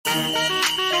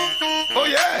Oh,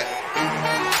 yeah.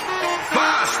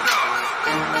 Five-star.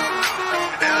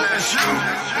 LSU.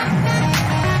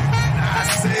 I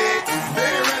said, they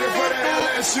ain't ready for the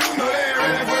LSU. No, they ain't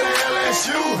ready for the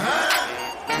LSU, huh?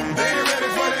 They ain't ready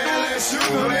for the LSU.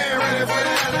 No, they ain't ready for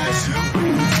the LSU.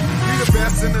 We the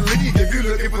best in the league if you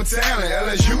looking for talent.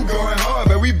 LSU going hard,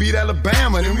 but we beat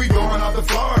Alabama. Then we going off to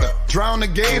Florida. Drown the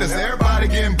Gators. Everybody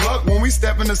getting bucked when we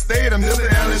step in the stadium. This is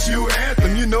the LSU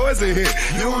anthem. You know it's a hit.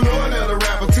 You don't know another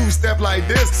rapper two-step like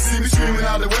this. See me screaming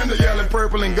out the window, yelling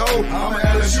purple and gold. I'm an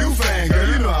LSU fan, girl.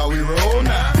 You know how we roll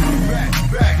now.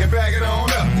 Back and back it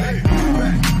on up. Hey,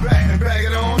 back and back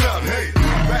it on up. Hey,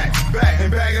 back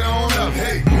and back it on up.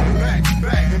 Hey,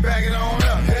 back and back it on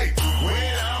up. Hey,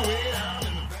 way down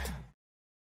in the back.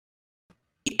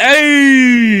 Hey,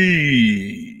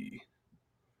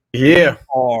 Yeah. we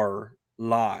are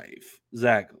live.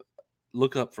 Zach,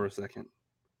 look up for a second.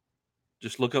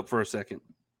 Just look up for a second.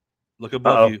 Look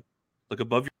above you. Look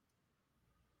above you.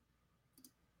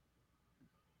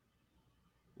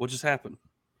 What just happened?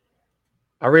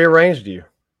 I rearranged you.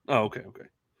 Oh, okay.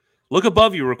 Look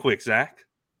above you real quick, Zach.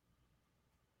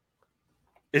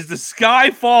 Is the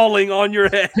sky falling on your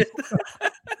head?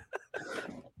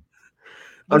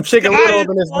 I'm Chicken Little up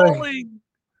in this thing.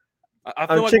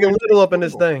 I'm Chicken Little up in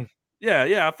this thing.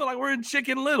 Yeah. I feel like we're in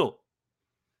Chicken Little.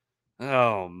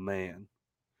 Oh, man.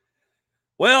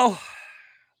 Well,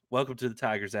 welcome to the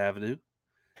Tigers Avenue.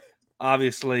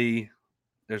 Obviously,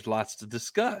 there's lots to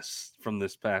discuss from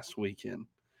this past weekend.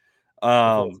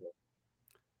 No,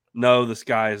 the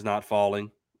sky is not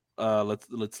falling.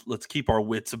 Let's keep our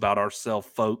wits about ourselves,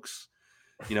 folks.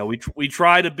 You know, we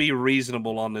try to be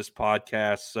reasonable on this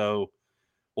podcast, so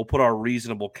we'll put our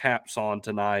reasonable caps on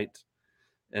tonight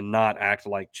and not act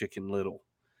like Chicken Little.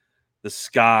 The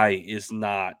sky is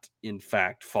not, in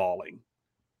fact, falling.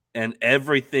 And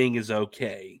everything is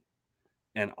okay.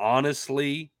 And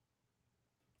honestly,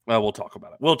 well, we'll talk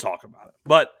about it.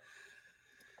 But,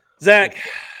 Zach,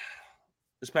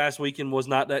 this past weekend was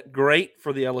not that great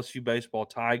for the LSU baseball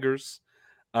Tigers.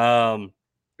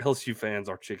 LSU fans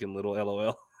are Chicken Little,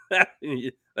 LOL.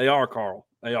 They are, Carl.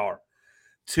 They are.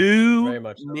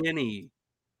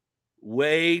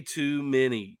 Way too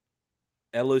many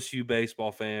LSU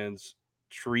baseball fans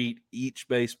treat each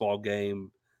baseball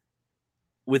game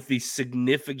with the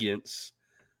significance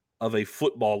of a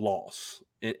football loss,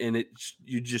 and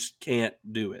you just can't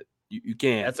do it. You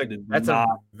can't. That's a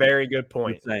very good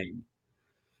point.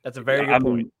 That's a very good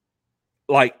point.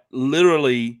 Like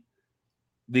literally,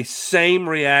 the same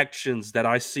reactions that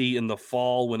I see in the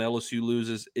fall when LSU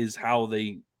loses is how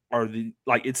they are.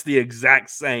 It's the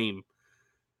exact same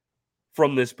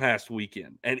from this past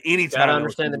weekend. And anytime, gotta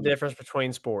understand the difference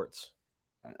between sports.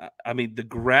 I mean, the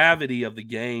gravity of the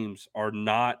games are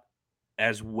not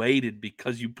as weighted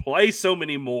because you play so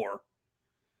many more.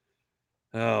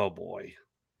 Oh boy.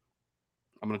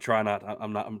 I'm trying not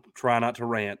to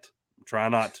rant. I'm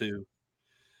trying not to.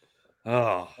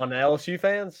 Oh. On the LSU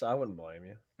fans, I wouldn't blame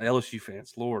you. LSU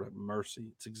fans, Lord have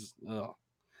mercy.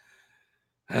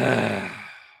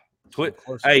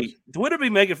 Twitter be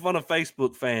making fun of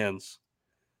Facebook fans.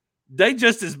 They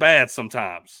just as bad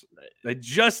sometimes. They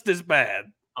just as bad.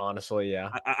 Honestly, yeah.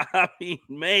 I mean,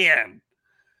 man.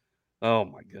 Oh,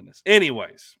 my goodness.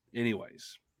 Anyways.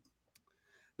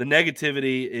 The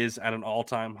negativity is at an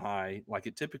all-time high, like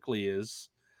it typically is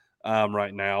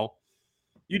right now.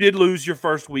 You did lose your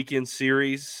first weekend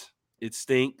series. It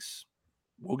stinks.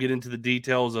 We'll get into the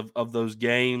details of those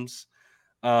games.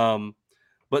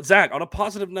 But, Zach, on a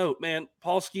positive note, man,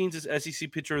 Paul Skeens is SEC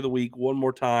Pitcher of the Week one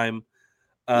more time.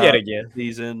 Yet again.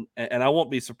 Season, and I won't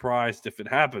be surprised if it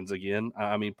happens again.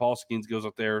 I mean, Paul Skeens goes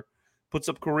up there, puts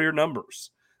up career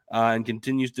numbers, and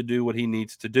continues to do what he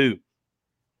needs to do.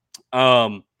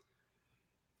 Of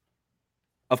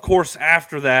course,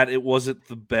 after that, it wasn't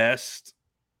the best,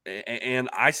 and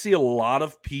I see a lot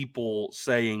of people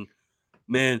saying,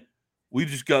 man, we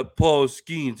just got Paul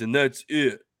Skeens, and that's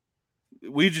it.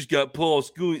 We just got Paul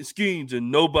Skeens and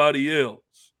nobody else.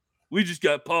 We just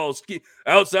got Paul Skeens.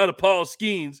 Outside of Paul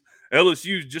Skeens,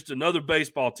 LSU is just another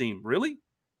baseball team. Really?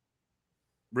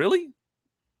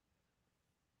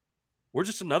 We're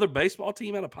just another baseball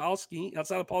team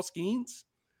outside of Paul Skeens?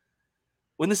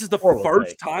 When this is the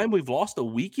first time we've lost a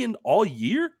weekend all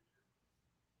year?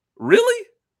 Really?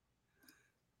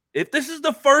 If this is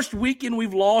the first weekend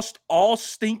we've lost all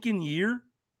stinking year,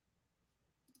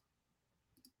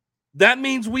 that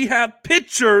means we have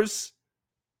pitchers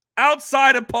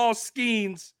outside of Paul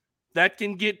Skeens that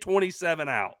can get 27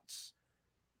 outs.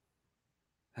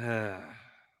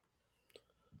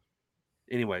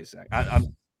 Anyways, Zach,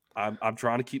 I'm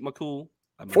trying to keep my cool.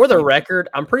 For the record,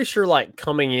 I'm pretty sure like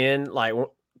coming in like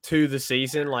to the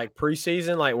season, like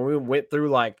preseason, like when we went through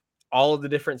like all of the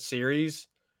different series,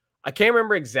 I can't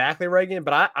remember exactly, Reagan,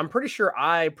 but I'm pretty sure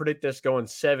I predict this going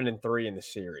 7-3 in the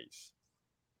series.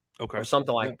 Okay. Or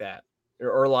something like that.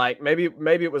 Or like maybe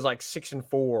it was like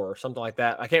 6-4 or something like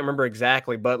that. I can't remember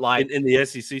exactly, but like in the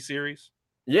SEC series?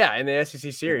 Yeah, in the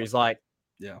SEC series. Like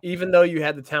yeah. Even though you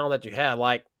had the talent that you had,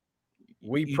 like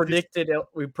we predicted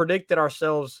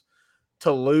ourselves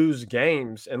to lose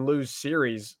games and lose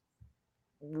series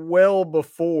well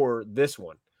before this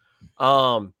one.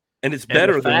 And it's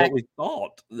better than what we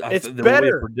thought. It's than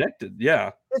better. What we had predicted.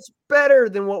 Yeah. It's better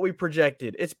than what we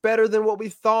projected. It's better than what we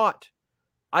thought.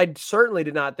 I certainly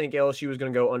did not think LSU was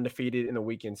going to go undefeated in the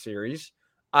weekend series.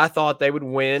 I thought they would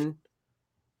win,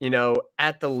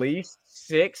 at the least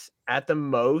 6, at the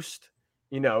most,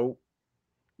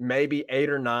 maybe 8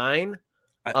 or 9.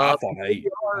 I thought 8.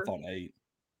 I thought 8.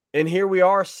 And here we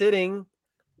are sitting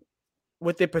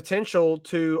with the potential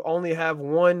to only have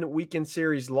one weekend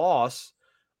series loss.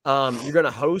 You're going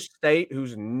to host State,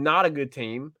 who's not a good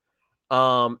team.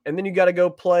 And then you got to go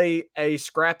play a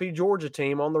scrappy Georgia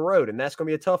team on the road, and that's going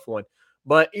to be a tough one.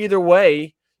 But either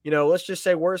way, let's just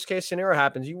say worst case scenario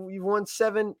happens. You've won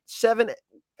seven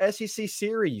SEC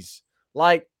series.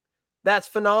 Like, that's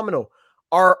phenomenal.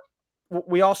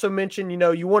 We also mentioned,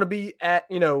 you want to be at,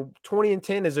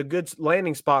 20-10 is a good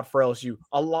landing spot for LSU.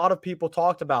 A lot of people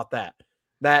talked about that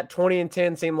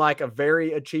 20-10 seemed like a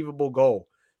very achievable goal.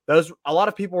 A lot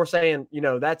of people were saying,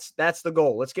 that's the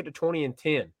goal. Let's get to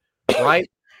 20-10.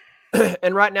 Right.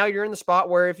 And right now you're in the spot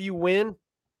where if you win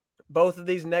both of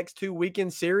these next 2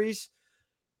 weekend series,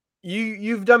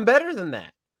 you've done better than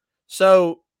that.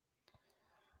 So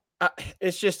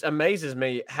it just amazes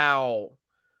me how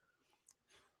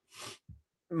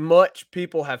much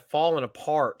people have fallen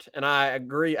apart. And I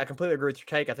agree. I completely agree with your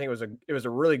take. I think it was a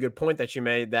really good point that you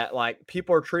made, that like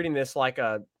people are treating this like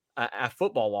a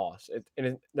football loss,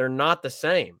 and they're not the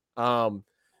same.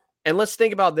 And let's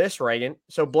think about this, Reagan.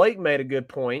 So Blake made a good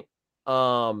point.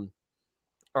 Or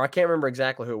I can't remember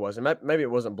exactly who it was. Maybe it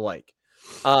wasn't Blake.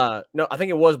 No, I think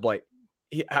it was Blake.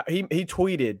 He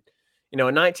tweeted, in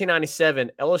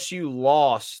 1997,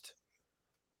 LSU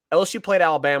played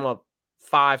Alabama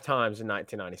 5 times in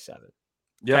 1997.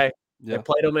 Okay. Yeah. They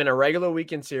played them in a regular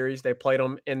weekend series. They played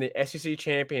them in the SEC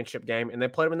championship game, and they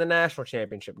played them in the national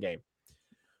championship game.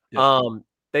 Yeah.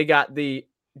 They got the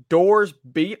doors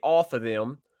beat off of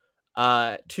them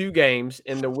 2 games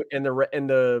in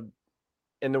the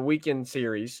weekend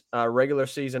series, regular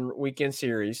season weekend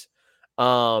series.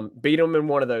 Beat them in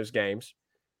one of those games.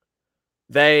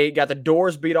 They got the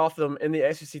doors beat off of them in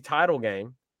the SEC title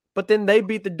game, but then they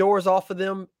beat the doors off of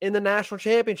them in the national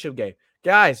championship game.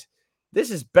 Guys,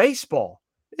 this is baseball.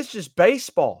 It's just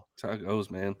baseball. That's how it goes,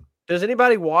 man. Does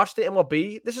anybody watch the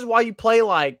MLB? This is why you play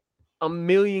like 1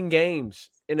 million games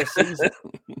in a season.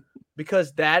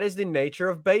 Because that is the nature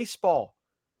of baseball.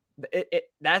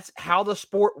 That's how the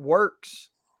sport works.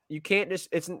 You can't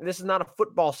just this is not a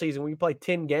football season when you play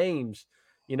 10 games,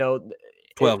 12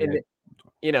 games.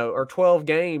 Or 12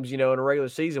 games, in a regular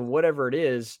season, whatever it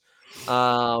is. It's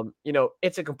a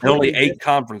completely only 8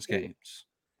 conference games.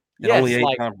 Yes, only 8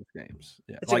 conference games.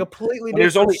 Yeah. It's a completely different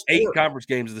there's only sport. 8 conference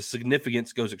games, the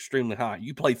significance goes extremely high.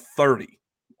 You play 30.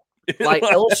 Like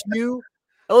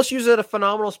LSU's at a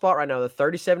phenomenal spot right now. They're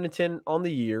 37-10 on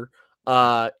the year.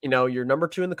 You're number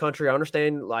 2 in the country. I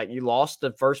understand, like, you lost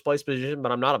the first place position,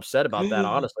 but I'm not upset about that.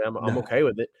 Honestly, I'm okay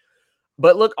with it.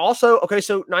 But look, also, okay,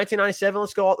 so 1997.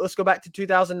 Let's go back to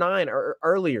 2009 or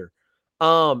earlier.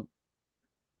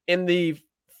 In the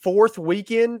 4th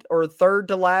weekend or 3rd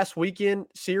to last weekend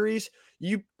series,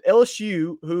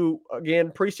 LSU, who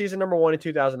again preseason number 1 in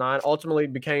 2009, ultimately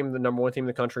became the number 1 team in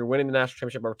the country, winning the national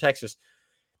championship over Texas.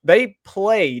 They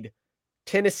played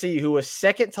Tennessee, who was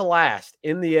 2nd to last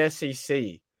in the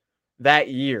SEC that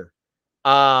year,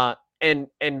 and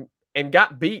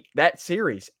got beat that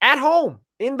series at home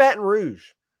in Baton Rouge.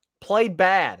 Played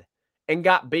bad and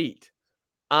got beat.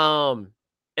 And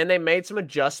they made some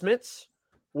adjustments,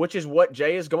 which is what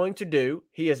Jay is going to do.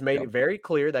 He has made it very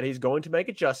clear that he's going to make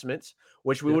adjustments,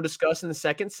 which we will discuss in the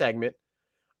second segment.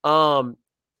 In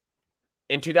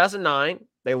 2009,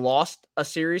 they lost a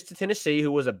series to Tennessee,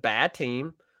 who was a bad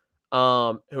team,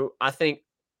 who I think,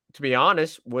 to be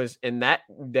honest, was in that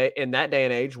day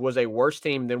and age was a worse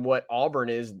team than what Auburn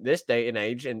is this day and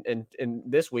age in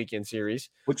this weekend series.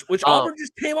 Which Auburn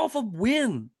just came off a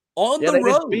win on the road.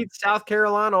 Just beat South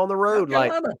Carolina on the road.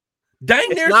 Like, dang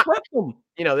near swept them.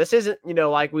 This isn't,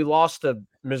 like we lost to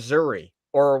Missouri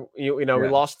or, we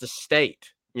lost to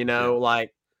State,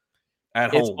 like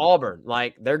at it's home. Auburn.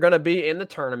 Like, they're going to be in the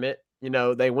tournament.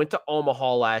 They went to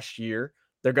Omaha last year.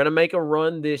 They're going to make a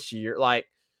run this year. Like,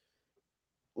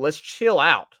 let's chill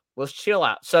out. Let's chill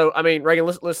out. So, I mean, Reagan,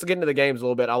 let's get into the games a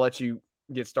little bit. I'll let you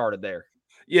get started there.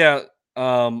 Yeah.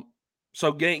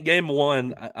 So game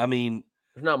one, I mean,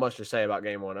 there's not much to say about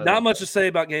game one. Not much to say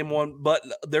about game one, but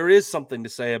there is something to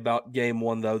say about game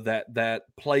one, though, that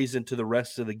plays into the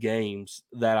rest of the games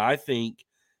that I think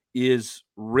is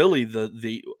really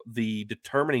the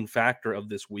determining factor of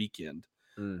this weekend.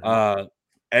 Mm-hmm.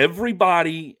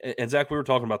 Everybody, and Zach, we were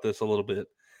talking about this a little bit.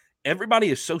 Everybody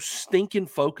is so stinking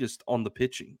focused on the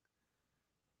pitching.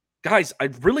 Guys, I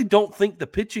really don't think the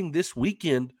pitching this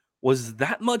weekend was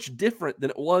that much different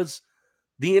than it was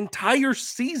the entire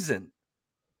season.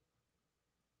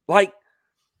 Like,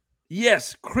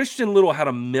 yes, Christian Little had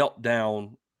a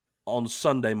meltdown on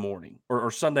Sunday morning or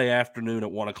Sunday afternoon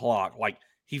at 1 o'clock. Like,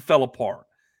 he fell apart.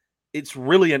 It's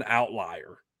really an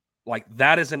outlier. Like,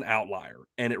 that is an outlier.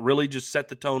 And it really just set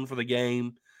the tone for the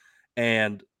game.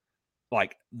 And,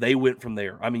 like, they went from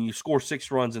there. I mean, you score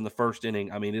 6 runs in the first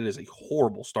inning. I mean, it is a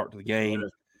horrible start to the game.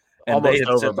 And they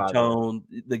had set the tone.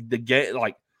 The game,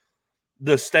 like,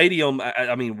 the stadium,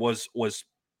 I mean, was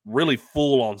really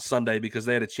full on Sunday because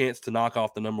they had a chance to knock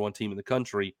off the number one team in the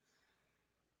country.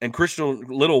 And Christian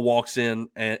Little walks in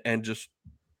and just,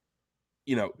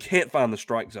 can't find the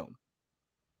strike zone.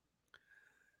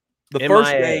 The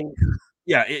first game,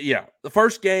 the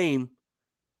first game,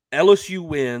 LSU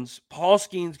wins. Paul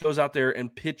Skeens goes out there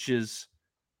and pitches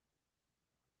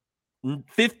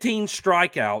 15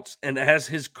 strikeouts and has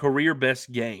his career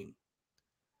best game.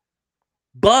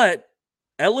 But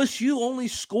LSU only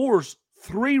scores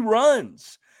 3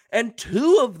 runs, and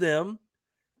two of them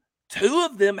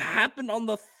happened on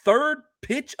the third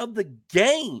pitch of the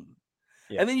game.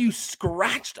 Yeah. And then you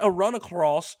scratched a run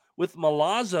across with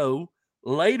Milazzo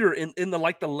later in the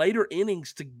later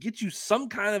innings to get you some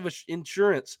kind of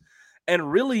insurance.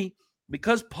 And really,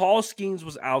 because Paul Skeens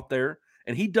was out there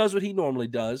and he does what he normally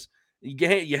does,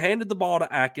 you handed the ball to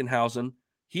Ackenhausen.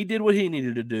 He did what he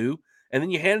needed to do. And then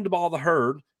you handed the ball to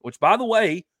Hurd, which, by the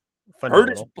way,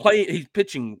 phenomenal. He's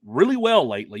pitching really well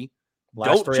lately.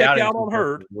 Last Don't check out on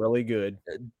Hurd. Really good.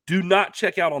 Do not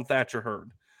check out on Thatcher Hurd.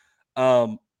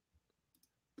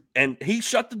 And he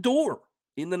shut the door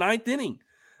in the 9th inning.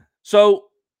 So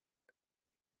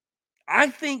I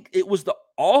think it was the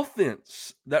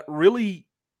offense that really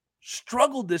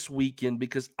struggled this weekend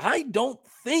because I don't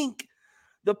think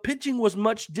the pitching was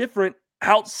much different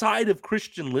outside of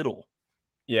Christian Little.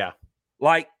 Yeah.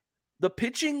 Like, the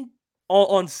pitching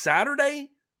on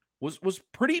Saturday was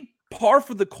pretty par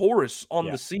for the course on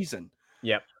the season.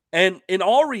 Yep. And in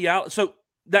all reality, so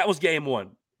that was game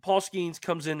one. Paul Skeens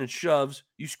comes in and shoves.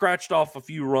 You scratched off a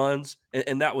few runs,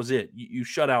 and that was it. You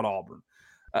shut out Auburn.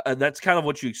 That's kind of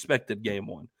what you expected game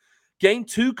one. Game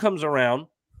two comes around,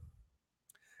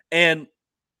 and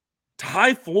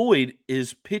Ty Floyd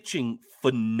is pitching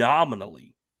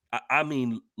phenomenally. I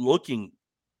mean, looking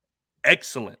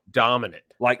excellent. Dominant.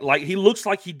 Like he looks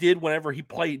like he did whenever he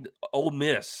played Ole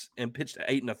Miss and pitched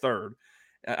 8 1/3.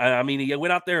 I mean, he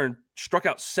went out there and struck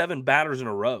out 7 batters in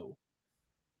a row.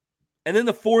 And then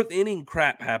the 4th inning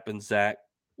crap happens, Zach,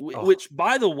 which,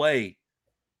 by the way,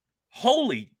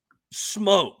 holy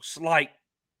smokes. Like,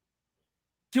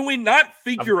 can we not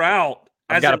figure out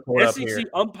as an SEC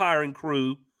umpiring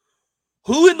crew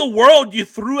who in the world you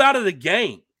threw out of the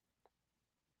game?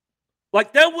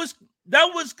 Like, that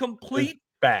was complete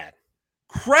bad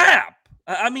crap.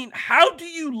 I mean, how do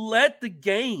you let the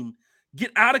game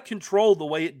get out of control the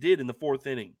way it did in the 4th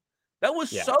inning? That was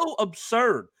so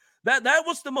absurd. That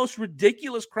was the most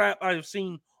ridiculous crap I have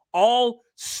seen all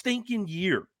stinking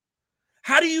year.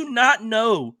 How do you not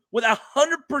know with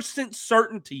 100%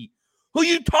 certainty who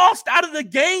you tossed out of the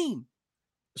game?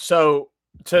 So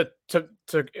to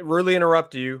really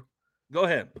interrupt you, go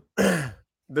ahead.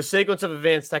 The sequence of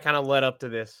events that kind of led up to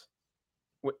this,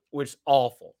 which is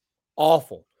awful.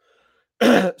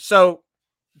 So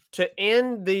to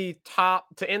end the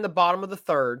bottom of the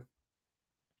third,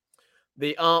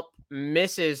 the ump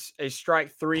misses a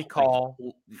strike 3 call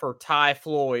for Ty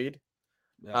Floyd.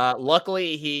 Yeah.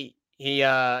 Luckily, he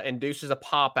induces a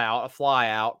pop out, a fly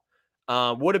out.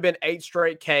 Would have been 8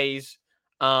 straight Ks.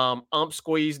 Ump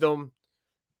squeezed them.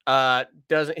 He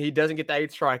doesn't get the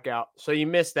 8th strikeout, so you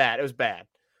missed that. It was bad.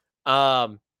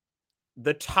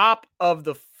 The top of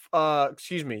the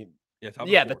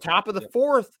the top of the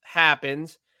 4th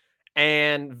happens,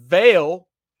 and Vail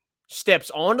steps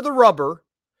onto the rubber,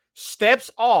 steps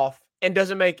off, and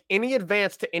doesn't make any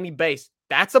advance to any base.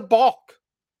 That's a balk.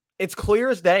 It's clear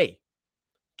as day.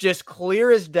 Just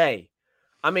clear as day.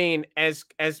 I mean, as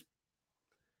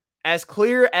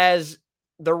clear as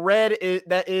the red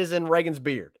that is in Reagan's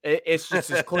beard. It's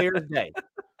just as clear as day.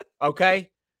 Okay?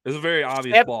 It's a very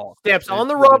obvious ball. Steps on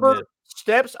the rubber,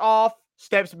 steps off,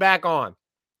 steps back on.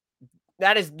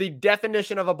 That is the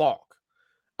definition of a balk.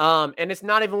 And it's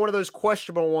not even one of those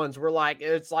questionable ones where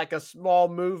it's like a small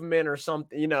movement or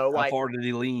something, How far did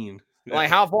he lean?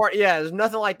 Like how far? Yeah, there's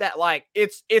nothing like that. Like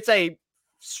it's a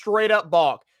straight up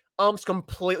balk. Umps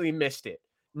completely missed it.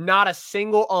 Not a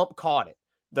single ump caught it.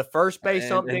 The first base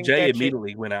ump didn't Jay catch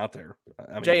immediately went out there.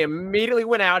 Jay immediately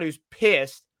went out. He was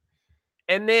pissed.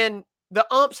 And then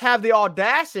the umps have the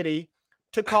audacity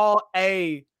to call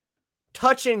a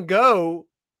touch and go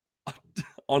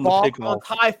on the pickoff on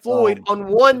Ty Floyd on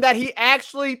one that he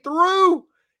actually threw.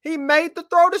 He made the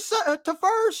throw to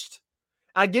first.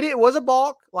 I get it. It was a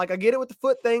balk. Like, I get it with the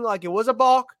foot thing. Like, it was a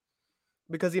balk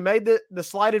because he made the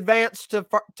slight advance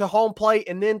to home plate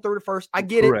and then threw to first. I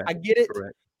get it. I get it.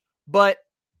 Correct. But,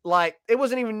 like, it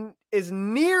wasn't even as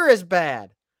near as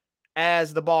bad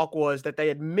as the balk was that they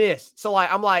had missed. So,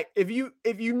 like, I'm like, if you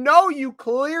you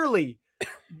clearly,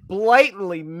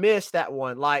 blatantly missed that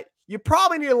one, like, you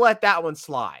probably need to let that one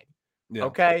slide. Yeah.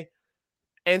 Okay?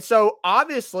 And so,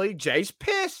 obviously, Jay's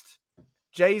pissed.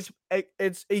 He's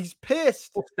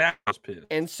pissed. Well, that was pissed.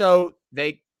 And so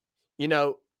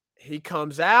he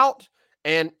comes out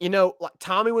and, like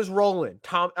Ty was rolling.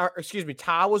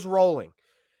 Ty was rolling.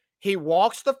 He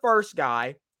walks the first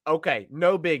guy. Okay,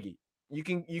 no biggie.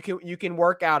 You can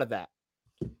work out of that.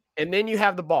 And then you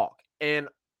have the balk and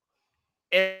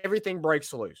everything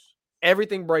breaks loose.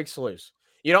 Everything breaks loose.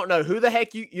 You don't know who the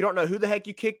heck you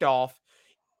kicked off.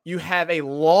 You have a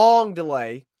long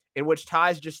delay in which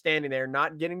Ty's just standing there,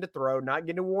 not getting to throw, not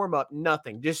getting to warm up,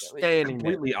 nothing, just standing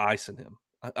completely there. Icing him.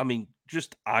 I mean,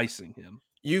 just icing him.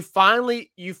 You finally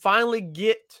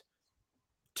get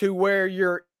to where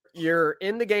you're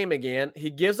in the game again. He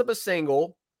gives up a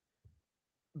single,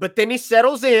 but then he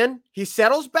settles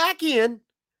back in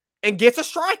and gets a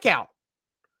strikeout.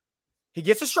 He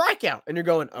gets a strikeout, and you're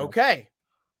going, okay,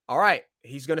 all right,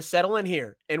 he's going to settle in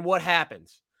here. And what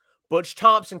happens? Butch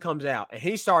Thompson comes out, and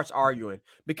he starts arguing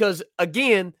because,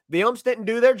 again, the umps didn't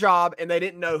do their job, and they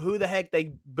didn't know who the heck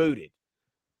they booted.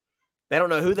 They don't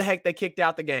know who the heck they kicked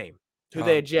out the game, who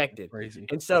they ejected. Crazy.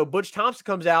 And so Butch Thompson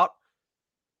comes out,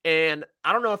 and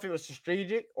I don't know if it was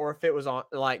strategic or if it was on,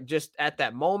 like, just at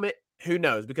that moment. Who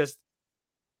knows? Because,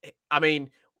 I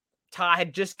mean, Ty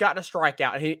had just gotten a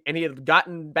strikeout, and he had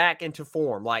gotten back into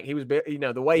form. Like, he was,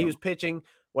 the way he was pitching,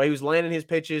 the way he was landing his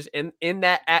pitches, and in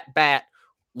that at-bat,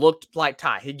 looked like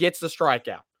Ty. He gets the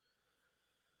strikeout.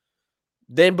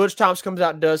 Then Butch Thompson comes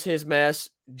out and does his mess.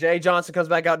 Jay Johnson comes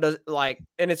back out,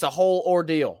 and it's a whole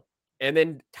ordeal. And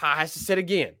then Ty has to sit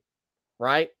again,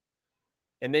 right?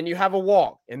 And then you have a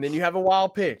walk, and then you have a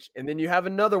wild pitch, and then you have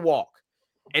another walk.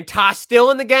 And Ty's still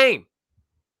in the game.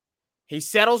 He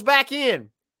settles back in.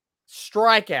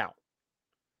 Strikeout.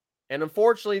 And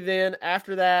unfortunately then,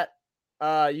 after that,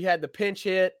 you had the pinch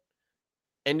hit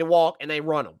and the walk, and they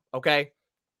run him, okay?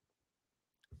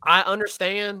 I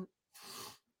understand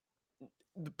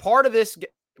part of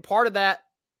that,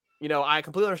 I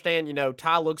completely understand,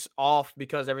 Ty looks off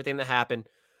because of everything that happened.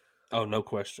 Oh, no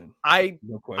question.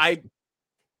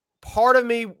 Part of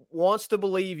me wants to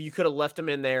believe you could have left him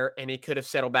in there and he could have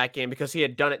settled back in because he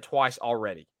had done it twice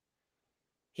already.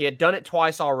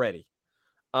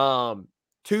 2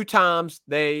 times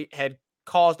they had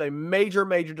caused a major,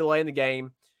 major delay in the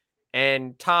game,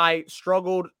 and Ty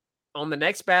struggled on the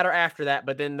next batter after that,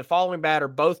 but then the following batter,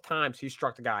 both times he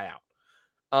struck the guy out.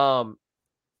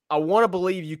 I want to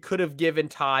believe you could have given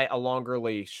Ty a longer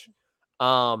leash.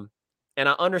 And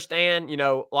I understand,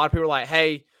 a lot of people are like,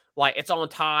 hey, like, it's on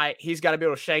Ty. He's got to be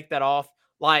able to shake that off.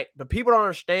 Like, but people don't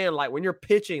understand, like, when you're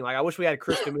pitching, like, I wish we had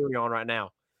Chris Mooney on right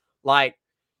now. Like,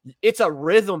 it's a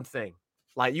rhythm thing.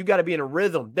 Like, you got to be in a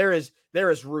rhythm. There is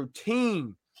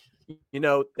routine.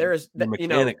 There is the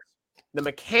mechanics. The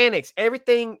mechanics.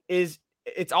 Everything it's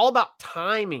all about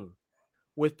timing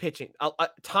with pitching.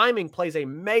 Timing plays a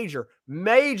major,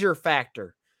 major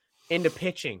factor into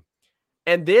pitching.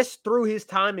 And this threw his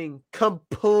timing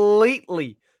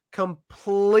completely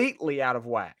out of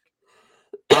whack.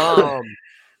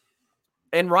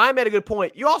 And Ryan made a good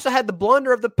point. You also had the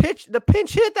blunder of the pinch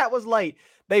hit that was late.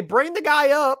 They bring the guy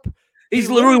up. He's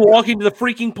literally walking to the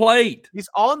freaking plate. He's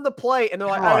on the plate, and they're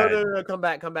like, "Oh, no, come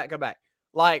back."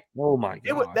 Like, oh my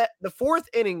god! The 4th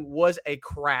inning was a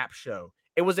crap show.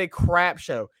 It was a crap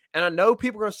show, and I know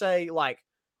people are gonna say, like,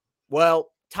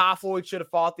 "Well, Ty Floyd should have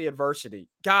fought the adversity."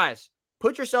 Guys,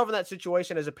 put yourself in that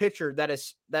situation as a pitcher that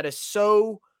is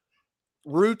so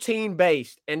routine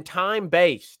based and time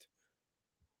based.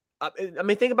 I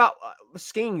mean, think about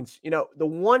Skeens. You know, the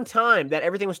one time that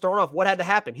everything was thrown off, what had to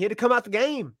happen? He had to come out the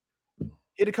game. He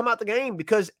had to come out the game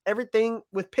because everything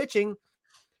with pitching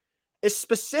is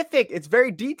specific. It's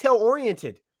very detail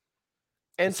oriented.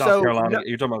 And South so, Carolina,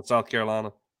 you're talking about South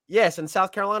Carolina. yes, in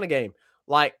South Carolina game,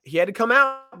 like he had to come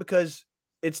out because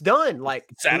it's done. Like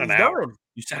You sat he's an hour. done.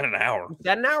 You sat an hour. You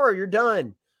sat an hour, you're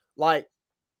done. Like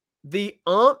the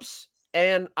umps,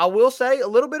 and I will say a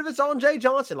little bit of it's on Jay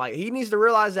Johnson. Like he needs to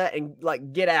realize that and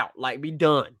like get out, like be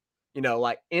done. You know,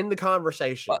 like in the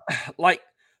conversation.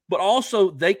 But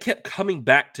also they kept coming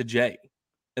back to Jay,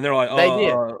 and they're like, They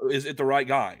did. Is it the right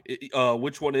guy?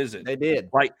 Which one is it?" They did.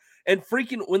 Like, and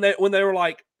freaking when they were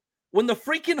like, when the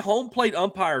freaking home plate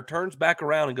umpire turns back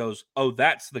around and goes, "Oh,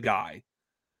 that's the guy,"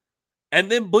 and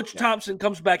then Butch Thompson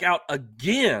comes back out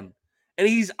again, and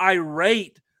he's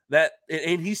irate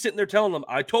and he's sitting there telling them,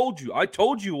 I told you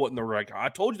wasn't the right guy. I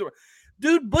told you,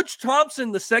 dude." Butch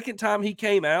Thompson, the second time he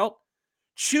came out,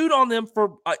 chewed on them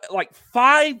for like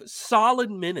 5 solid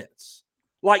minutes.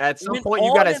 Like at some point,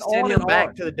 you got to send him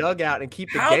back to the dugout and keep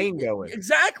the game going.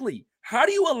 Exactly. How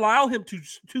do you allow him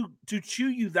to chew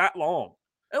you that long?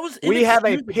 That was we have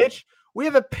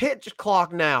a pitch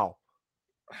clock now,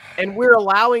 and we're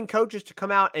allowing coaches to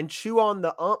come out and chew on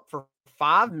the ump for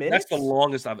 5 minutes. That's the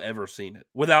longest I've ever seen it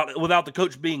without the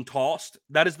coach being tossed.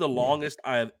 That is the longest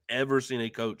I have ever seen a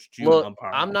coach chew an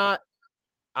umpire.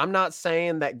 I'm not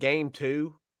saying that game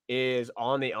 2 is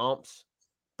on the umps,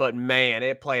 but man,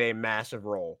 it played a massive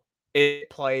role. It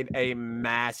played a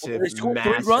massive. They scored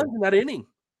 3 runs in that inning.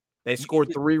 They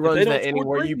scored 3 runs in that inning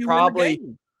where you probably,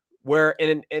 where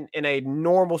in a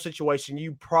normal situation,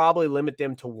 you probably limit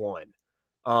them to 1.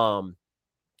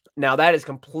 Now that is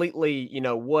completely,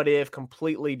 what if,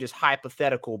 completely just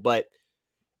hypothetical, but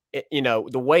the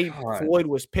way Floyd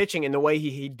was pitching and the way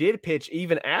he did pitch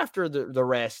even after the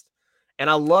rest. And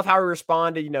I love how he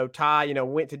responded. Ty,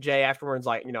 went to Jay afterwards,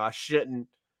 like, I shouldn't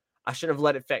have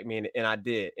let it affect me. And I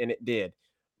did, and it did.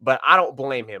 But I don't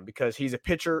blame him because he's a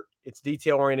pitcher. It's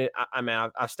detail oriented. I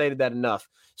mean, I've stated that enough.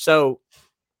 So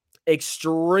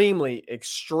extremely,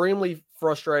 extremely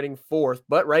frustrating 4th.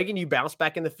 But Reagan, you bounced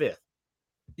back in the 5th.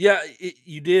 Yeah,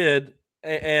 you did.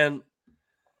 And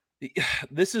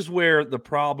this is where the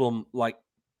problem, like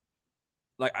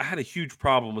I had a huge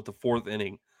problem with the 4th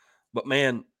inning. But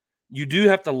man, you do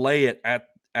have to lay it at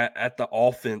the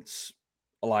offense.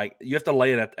 Like you have to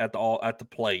lay it at the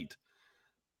plate.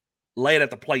 Lay it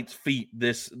at the plate's feet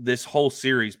this whole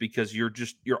series because your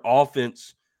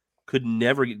offense could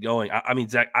never get going. I mean,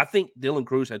 Zach, I think Dylan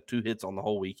Cruz had 2 hits on the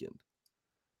whole weekend.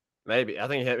 Maybe. I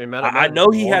think he had. I know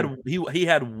he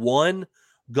had 1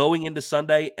 going into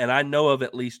Sunday, and I know of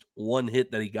at least 1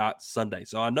 hit that he got Sunday.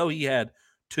 So I know he had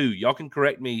 2. Y'all can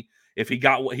correct me if he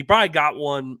got one. He probably got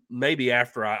 1 maybe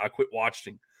after I quit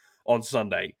watching on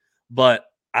Sunday. But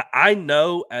I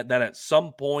know that at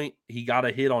some point he got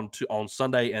a hit on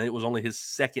Sunday, and it was only his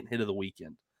 2nd hit of the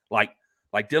weekend. Like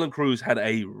Dylan Cruz had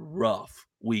a rough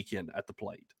weekend at the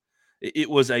plate.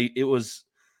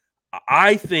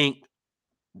 I think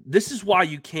this is why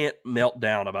you can't melt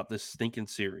down about this stinking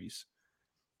series.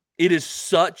 It is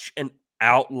such an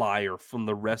outlier from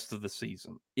the rest of the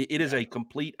season. It is a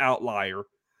complete outlier,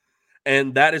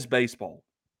 and that is baseball.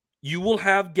 You will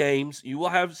have games, you will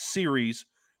have series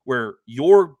where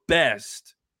your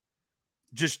best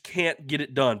just can't get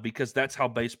it done because that's how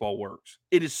baseball works.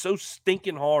 It is so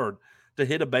stinking hard to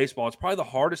hit a baseball. It's probably the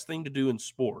hardest thing to do in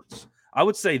sports. I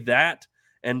would say that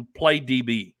and play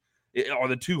DB are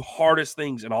the 2 hardest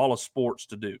things in all of sports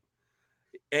to do.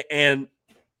 And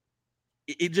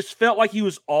it just felt like he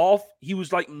was off. He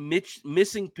was like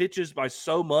missing pitches by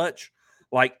so much.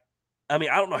 Like, I mean,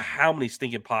 I don't know how many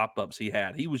stinking pop-ups he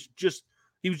had. He was just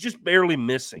barely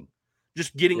missing,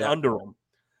 just getting under them.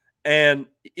 And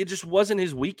it just wasn't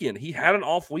his weekend. He had an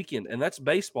off weekend, and that's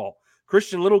baseball.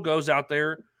 Christian Little goes out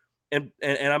there and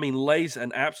I mean, lays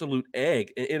an absolute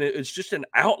egg, and it's just an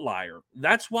outlier.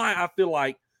 That's why I feel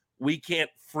like we can't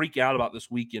freak out about this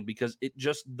weekend because it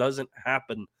just doesn't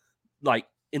happen. Like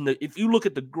if you look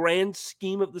at the grand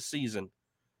scheme of the season,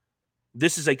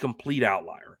 this is a complete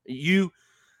outlier. You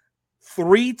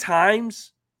 3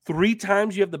 times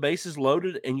you have the bases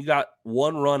loaded, and you got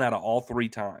 1 run out of all 3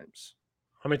 times.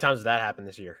 How many times has that happened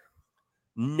this year?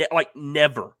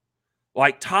 Never.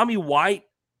 Like Tommy White,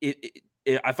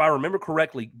 if I remember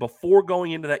correctly, before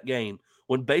going into that game,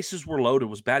 when bases were loaded,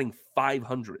 was batting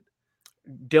 .500.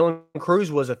 Dylan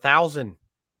Cruz was 1,000.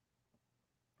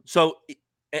 So,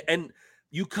 and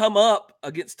you come up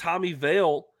against Tommy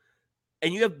Vale,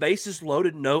 and you have bases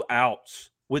loaded, no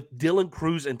outs, with Dylan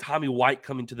Cruz and Tommy White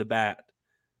coming to the bat.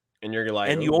 And you're like,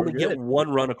 and you only get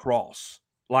 1 run across.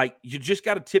 Like, you just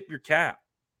got to tip your cap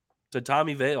to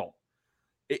Tommy Vale.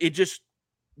 It just,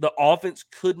 the offense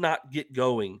could not get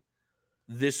going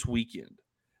this weekend.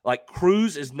 Like,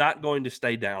 Cruz is not going to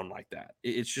stay down like that.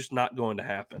 It's just not going to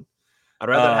happen. I'd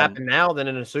rather it happen now than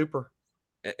in a super.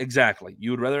 Exactly.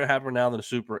 You would rather it happen now than a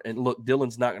super. And look,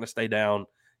 Dylan's not going to stay down.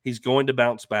 He's going to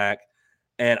bounce back.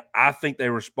 And I think they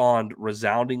respond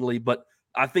resoundingly. But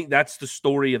I think that's the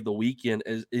story of the weekend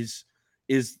is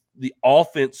the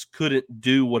offense couldn't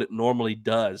do what it normally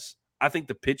does. I think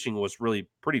the pitching was really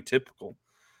pretty typical.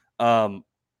 I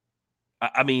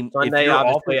mean, Sunday,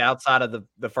 obviously, outside of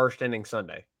the first inning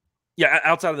Sunday. Yeah,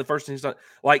 outside of the first inning Sunday.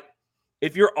 Like,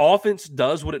 if your offense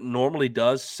does what it normally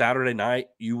does Saturday night,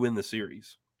 you win the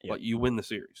series. Yep. Like, you win the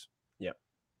series. Yep.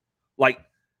 Like,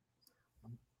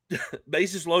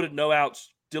 bases loaded, no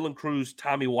outs, Dylan Cruz,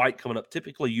 Tommy White coming up.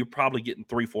 Typically, you're probably getting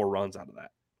 3-4 runs out of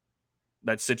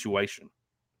that situation.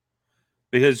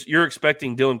 Because you're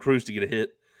expecting Dylan Cruz to get a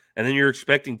hit, and then you're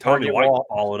expecting Tommy White to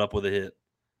follow it up with a hit.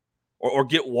 Or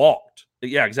get walked.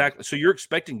 Yeah, exactly. So you're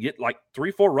expecting to get like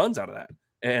 3-4 runs out of that,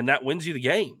 and that wins you the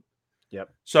game. Yep.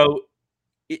 So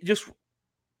it just,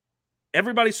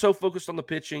 everybody's so focused on the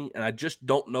pitching, and I just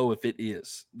don't know if it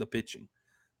is the pitching.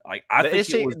 Like, I think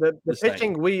it was the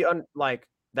pitching. We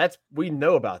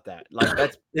know about that. Like,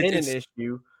 that's been an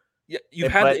issue. Yeah,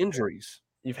 you've had the injuries.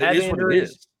 You've had the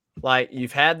injuries. Like,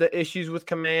 you've had the issues with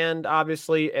command,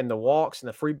 obviously, and the walks and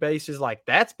the free bases. Like,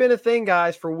 that's been a thing,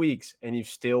 guys, for weeks, and you've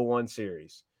still won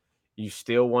series.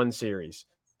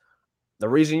 The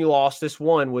reason you lost this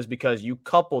one was because you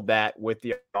coupled that with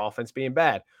the offense being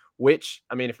bad, which,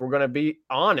 I mean, if we're going to be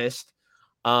honest,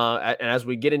 and as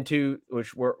we get into,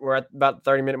 which we're at about the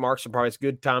 30-minute mark, so probably it's a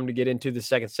good time to get into the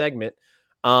second segment.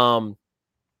 That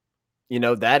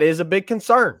is a big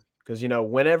concern because,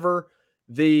 whenever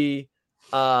the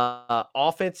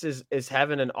offense is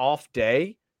having an off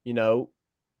day,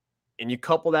 and you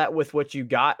couple that with what you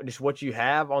got, just what you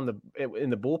have in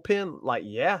the bullpen, like,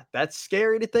 yeah, that's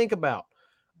scary to think about.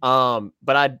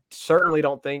 But I certainly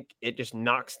don't think it just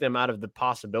knocks them out of the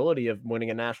possibility of winning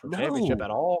a national championship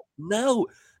at all. No,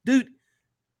 dude.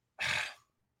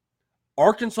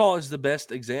 Arkansas is the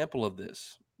best example of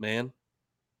this, man.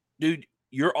 Dude,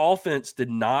 your offense did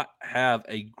not have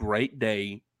a great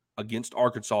day against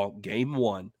Arkansas game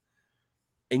 1,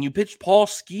 and you pitched Paul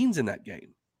Skeens in that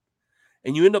game,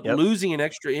 and you end up losing in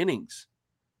extra innings,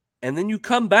 and then you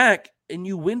come back and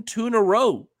you win 2 in a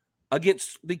row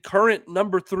against the current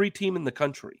number 3 team in the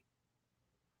country.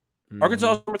 Mm-hmm.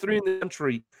 Arkansas is number 3 in the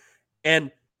country,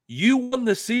 and you won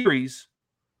the series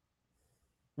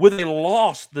with a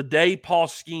loss the day Paul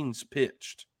Skeens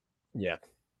pitched. Yeah.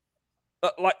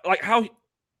 How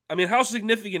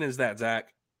significant is that,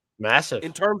 Zach? Massive.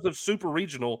 In terms of super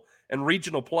regional and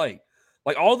regional play.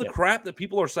 Like, all the crap that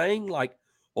people are saying, like,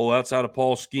 oh, outside of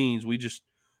Paul Skeens, we just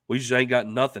ain't got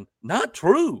nothing. Not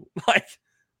true. Like,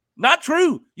 not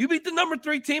true. You beat the number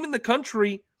 3 team in the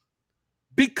country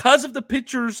because of the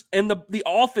pitchers and the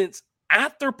offense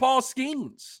after Paul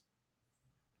Skeens.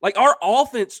 Like, our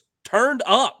offense turned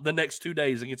up the next 2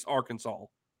 days against Arkansas.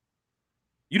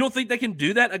 You don't think they can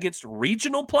do that against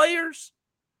regional players?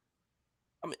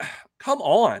 I mean, come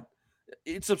on.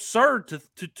 It's absurd to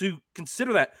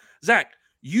consider that. Zach,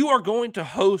 you are going to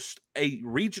host a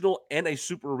regional and a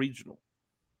super regional.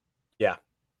 Yeah.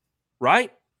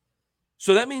 Right?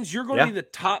 So that means you're going to be the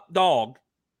top dog.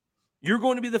 You're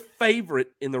going to be the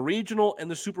favorite in the regional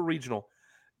and the super regional.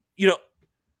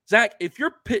 Zach, if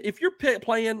you're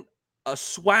playing a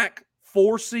SWAC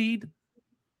 4 seed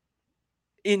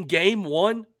in game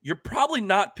 1, you're probably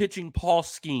not pitching Paul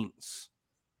Skeens.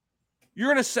 You're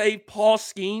going to save Paul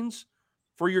Skeens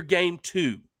for your game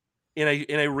 2 in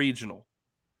a regional.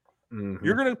 Mm-hmm.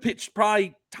 You're going to pitch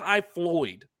probably Ty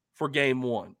Floyd for game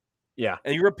 1. Yeah.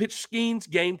 And you're going to pitch Skeens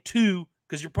game 2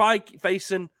 because you're probably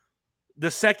facing the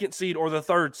 2nd seed or the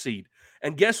 3rd seed.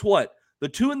 And guess what? The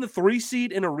 2 and the 3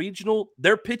 seed in a regional,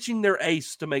 they're pitching their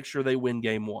ace to make sure they win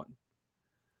game 1.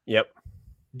 Yep.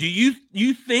 Do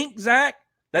you think, Zach,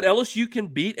 that LSU can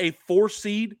beat a 4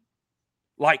 seed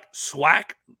like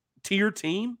SWAC tier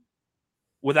team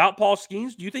without Paul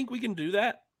Skeens? Do you think we can do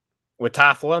that? With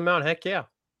Ty Floyd Mount? Heck yeah.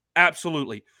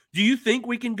 Absolutely. Do you think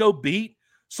we can go beat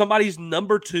somebody's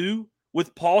number 2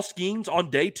 with Paul Skeens on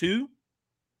day 2?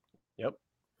 Yep.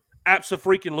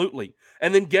 Abso-freaking-lutely.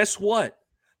 And then guess what?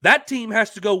 That team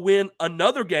has to go win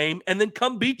another game and then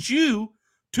come beat you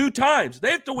 2 times.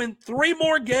 They have to win 3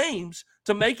 more games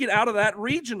to make it out of that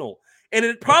regional. And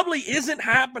it probably isn't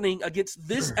happening against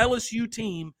this LSU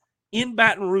team in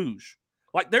Baton Rouge.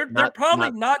 Like, they're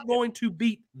probably not going to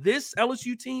beat this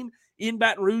LSU team in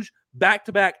Baton Rouge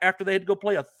back-to-back after they had to go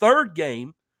play a 3rd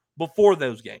game before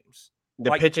those games.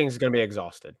 The pitching is going to be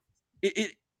exhausted.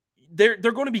 They're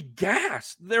going to be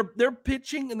gassed. Their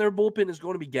pitching and their bullpen is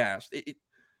going to be gassed.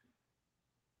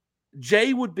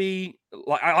 Jay would be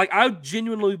I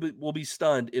genuinely will be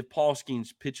stunned if Paul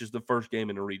Skeens pitches the first game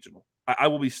in a regional. I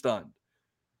will be stunned.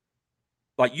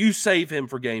 Like, you save him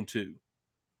for game 2.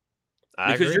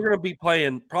 Because you're going to be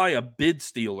playing probably a bid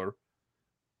stealer,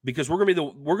 because we're going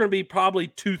to be probably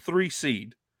 2-3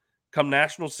 seed come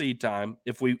national seed time.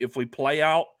 If we play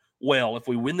out well, if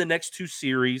we win the next 2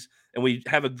 series and we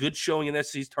have a good showing in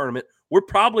SEC's tournament, we're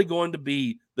probably going to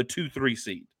be the 2-3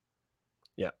 seed.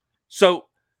 Yeah. So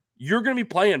you're going to be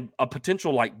playing a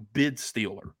potential like bid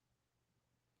stealer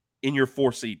in your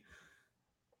 4 seed.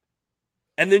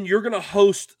 And then you're going to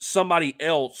host somebody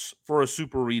else for a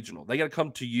super regional. They got to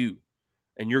come to you,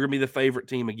 and you're going to be the favorite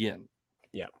team again.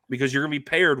 Yeah. Because you're going to be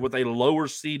paired with a lower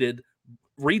seeded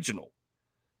regional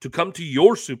to come to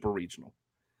your super regional.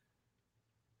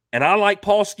 And I like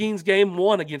Paul Skeens game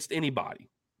 1 against anybody.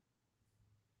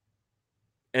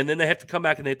 And then they have to come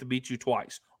back and they have to beat you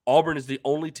twice. Auburn is the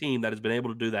only team that has been able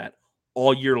to do that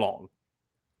all year long.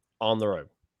 On the road.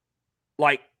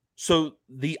 So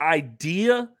the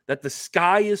idea that the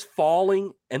sky is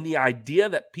falling, and the idea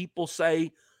that people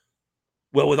say,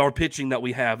 well, with our pitching that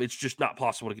we have, it's just not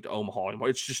possible to get to Omaha anymore.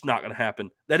 It's just not going to happen.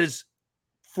 That is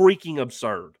freaking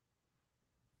absurd.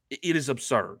 It is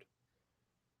absurd.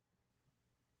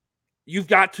 You've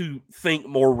got to think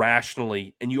more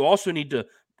rationally, and you also need to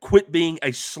quit being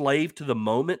a slave to the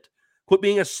moment. Quit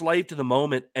being a slave to the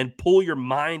moment and pull your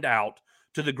mind out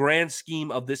to the grand scheme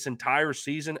of this entire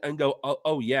season and go,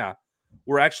 oh yeah,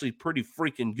 we're actually pretty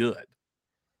freaking good.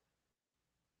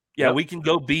 Yeah, Yep. We can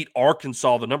go beat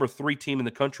Arkansas, the number 3 team in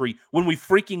the country, when we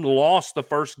freaking lost the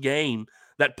first game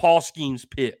that Paul Skeens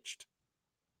pitched.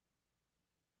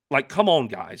 Like, come on,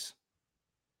 guys.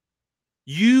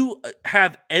 You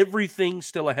have everything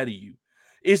still ahead of you.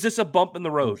 Is this a bump in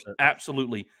the road? 100%.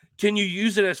 Absolutely. Can you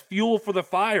use it as fuel for the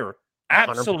fire?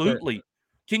 Absolutely. 100%.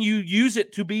 Can you use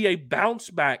it to be a bounce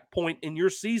back point in your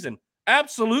season?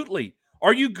 Absolutely.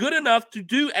 Are you good enough to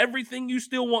do everything you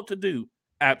still want to do?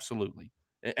 Absolutely.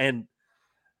 And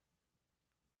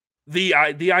the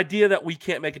idea that we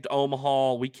can't make it to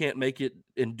Omaha, we can't make it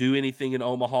and do anything in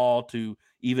Omaha to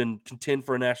even contend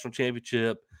for a national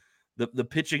championship, the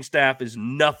pitching staff is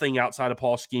nothing outside of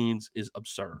Paul Skeens, is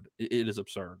absurd. It is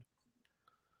absurd.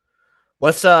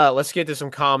 Let's get to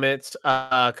some comments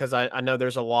because I know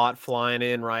there's a lot flying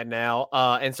in right now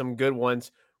and some good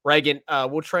ones. Reagan,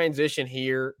 we'll transition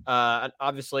here.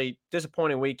 Obviously,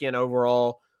 disappointing weekend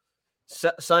overall.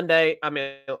 Sunday, I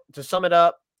mean, to sum it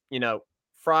up,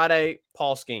 Friday,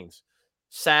 Paul Skeens.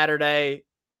 Saturday,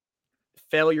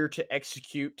 failure to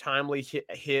execute timely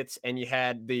hits, and you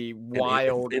had the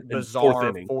wild,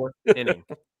 bizarre fourth inning.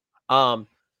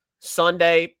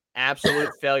 Sunday, absolute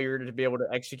failure to be able to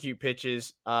execute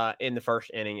pitches in the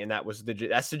first inning, and that's the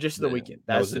gist of the weekend.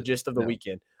 That's the gist of the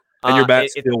weekend. And your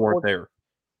bats still weren't there.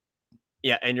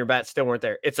 Yeah, and your bats still weren't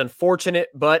there. It's unfortunate,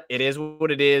 but it is what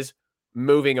it is.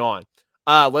 Moving on.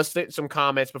 Let's get some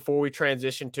comments before we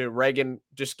transition to Reagan,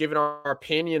 just giving our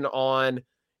opinion on,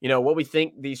 what we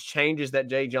think these changes that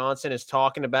Jay Johnson is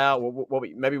talking about, what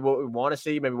we want to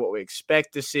see, maybe what we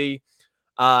expect to see,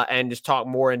 and just talk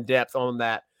more in depth on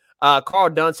that. Carl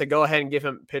Dunn said, go ahead and give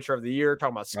him pitcher of the year,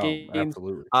 talking about Skeens. Oh,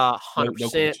 absolutely.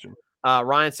 100%. No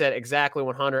Ryan said exactly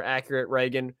 100 accurate,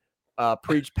 Reagan.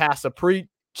 Preach, pass the preach.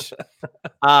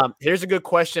 Here's a good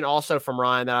question also from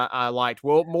Ryan that I liked.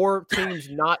 Will more teams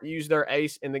not use their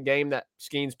ace in the game that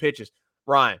Skeens pitches?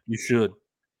 Ryan, you should.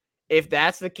 If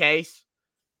that's the case,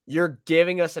 you're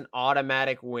giving us an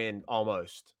automatic win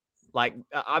almost. Like,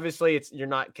 obviously you're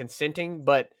not consenting,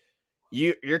 but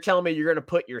you're telling me you're going to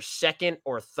put your second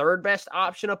or third best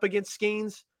option up against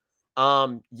Skeens.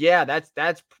 Yeah,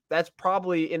 that's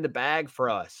probably in the bag for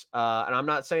us. And I'm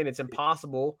not saying it's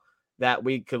impossible that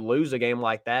we could lose a game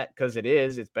like that, because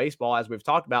it's baseball, as we've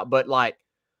talked about. But like,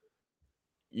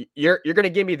 you're going to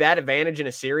give me that advantage in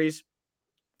a series.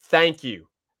 Thank you.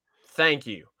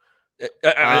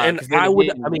 And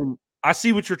I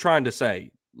see what you're trying to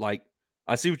say. Like,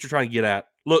 I see what you're trying to get at.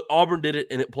 Look, Auburn did it,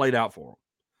 and it played out for them.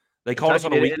 They caught us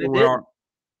on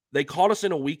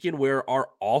a weekend where our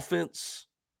offense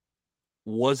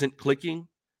wasn't clicking,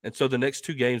 and so the next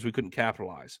 2 games we couldn't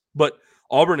capitalize. But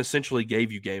Auburn essentially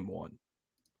gave you game 1.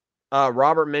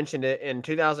 Robert mentioned it. In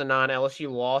 2009, LSU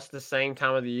lost the same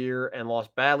time of the year and lost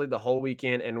badly the whole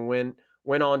weekend, and went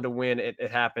on to win.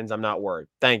 It happens. I'm not worried.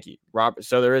 Thank you, Robert.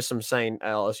 So there is some sane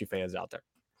LSU fans out there.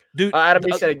 Dude, Adam,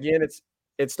 he said again,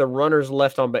 it's the runners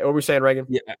left on base. What were we saying, Reagan?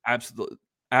 Yeah, absolutely.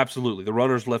 Absolutely. The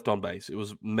runners left on base. It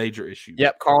was a major issue.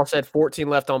 Yep. Carl said 14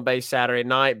 left on base Saturday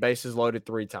night. Bases loaded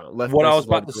 3 times. What I was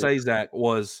about to say, Zach,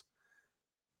 was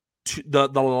the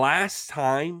last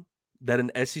time that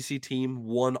an SEC team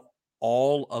won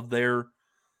all of their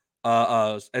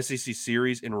SEC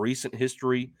series in recent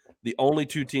history, the only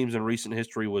 2 teams in recent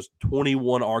history was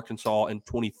 21 Arkansas and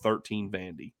 2013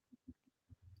 Vandy.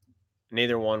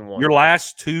 Neither one won. Your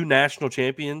last 2 national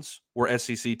champions were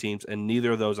SEC teams, and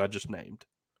neither of those I just named.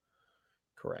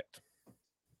 Correct.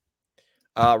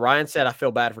 Ryan said, I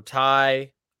feel bad for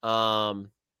Ty. Robert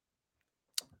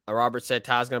said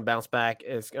Ty's going to bounce back.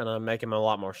 It's going to make him a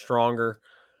lot more stronger.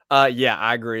 Yeah,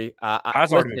 I agree.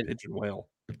 Ty's already been pitching well.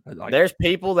 There's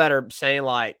people that are saying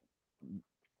like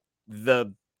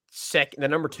the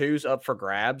number 2's up for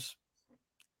grabs.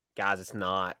 Guys, it's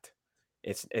not.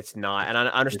 It's not. And I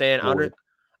understand.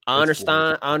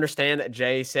 I understand that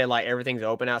Jay said like everything's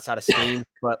open outside of scheme,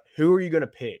 but who are you going to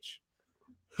pitch?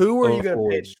 Who are you going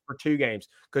to pitch for 2 games?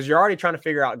 Because you're already trying to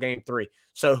figure out game 3.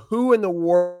 So who in the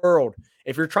world,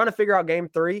 if you're trying to figure out game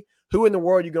 3, who in the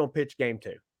world are you going to pitch game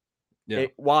 2? Yeah.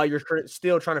 While you're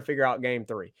still trying to figure out game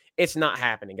 3. It's not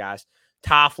happening, guys.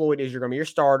 Ty Floyd is going to be your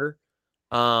starter.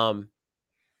 And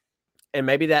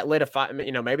maybe that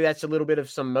maybe that's a little bit of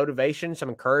some motivation, some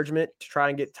encouragement to try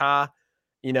and get Ty,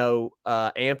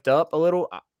 amped up a little.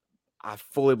 I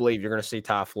fully believe you're going to see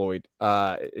Ty Floyd.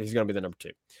 He's going to be the number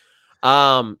 2.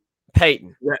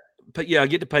 Peyton. Yeah, but yeah,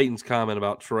 get to Peyton's comment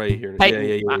about Trey here. Peyton,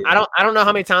 Yeah. I don't know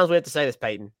how many times we have to say this,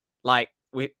 Peyton. Like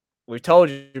we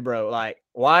told you, bro. Like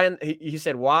why? He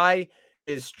said, why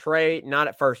is Trey not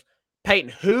at first?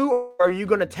 Peyton, who are you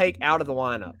going to take out of the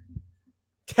lineup?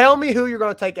 Tell me who you're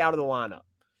going to take out of the lineup.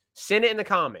 Send it in the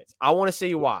comments. I want to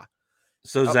see why.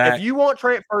 So Zach, if you want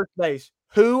Trey at first base,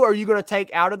 who are you going to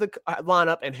take out of the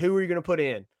lineup, and who are you going to put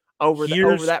in over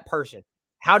that person?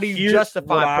 How do you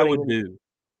justify what I would do?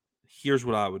 Here's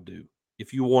what I would do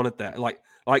if you wanted that. Like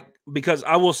because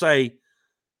I will say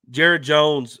Jared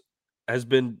Jones has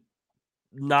been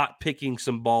not picking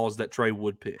some balls that Trey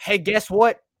would pick. Hey, guess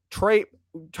what?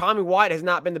 Tommy White has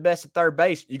not been the best at third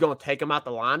base. You going to take him out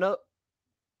the lineup?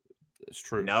 It's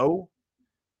true. No.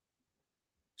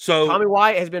 So Tommy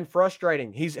White has been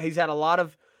frustrating. He's had a lot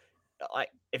of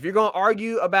if you're going to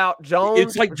argue about Jones,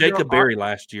 it's like Jacob Berry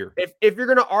last year. If you're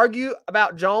going to argue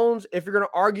about Jones, if you're going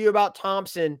to argue about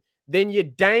Thompson, then you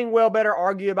dang well better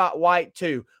argue about White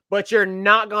too. But you're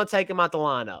not going to take him out the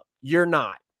lineup. You're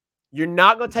not. You're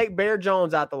not going to take Bear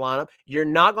Jones out the lineup. You're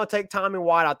not going to take Tommy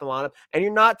White out the lineup. And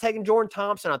you're not taking Jordan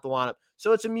Thompson out the lineup.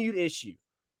 So it's a mute issue.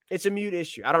 It's a mute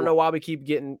issue. I don't know why we keep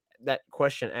getting that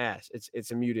question asked.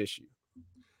 It's a mute issue.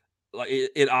 Like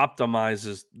it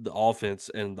optimizes the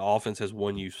offense, and the offense has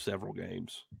won you several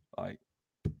games.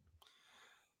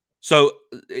 So,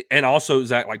 and also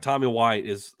Zach, like Tommy White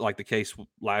is like the case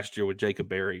last year with Jacob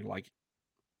Berry. Like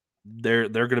they're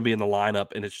going to be in the lineup,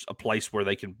 and it's a place where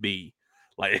they can be.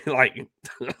 Like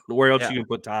where else you can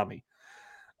put Tommy?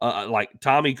 Like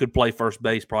Tommy could play first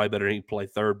base probably better than he could play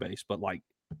third base, but like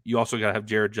you also got to have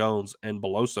Jared Jones and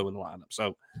Beloso in the lineup.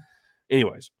 So,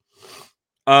 anyways,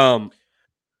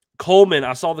 Coleman.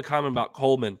 I saw the comment about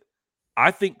Coleman. I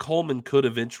think Coleman could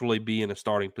eventually be in a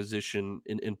starting position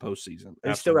in postseason.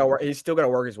 He's still got to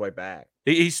work his way back.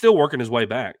 He's still working his way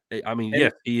back. I mean,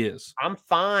 yes, he is. I'm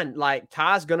fine. Like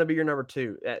Ty's gonna be your number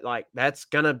 2. Like that's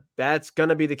gonna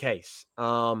be the case.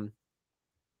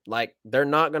 Like they're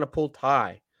not gonna pull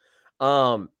Ty.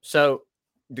 So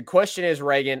the question is,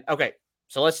 Reagan. Okay,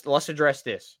 so let's address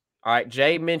this. All right,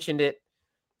 Jay mentioned it.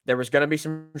 There was gonna be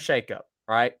some shakeup.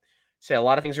 All right, say a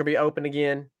lot of things are gonna be open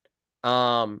again.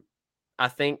 I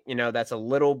think, that's a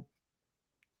little,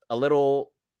 I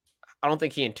don't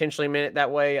think he intentionally meant it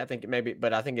that way. I think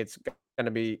but I think it's going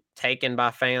to be taken by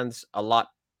fans a lot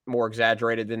more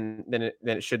exaggerated than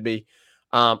it should be.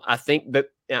 I think,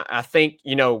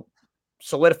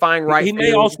 solidifying right field. He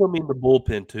may also mean the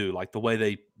bullpen too, like the way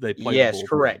they play. Yes,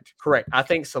 correct. I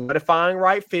think solidifying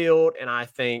right field, and I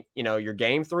think, your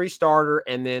game 3 starter,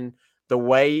 and then the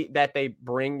way that they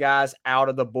bring guys out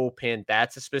of the bullpen,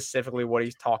 that's specifically what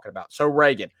he's talking about. So,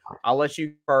 Reagan, I'll let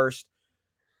you first.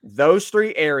 Those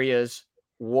 3 areas,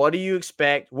 what do you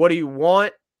expect? What do you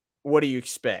want? What do you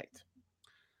expect?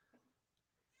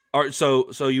 All right,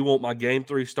 so you want my game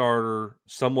 3 starter,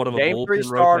 somewhat of a game bullpen 3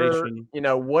 starter,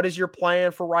 rotation. What is your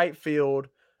plan for right field?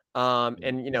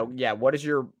 And what is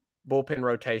your bullpen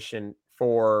rotation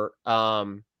for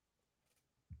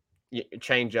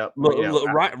change up?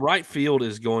 Right field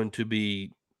is going to be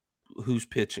who's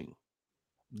pitching.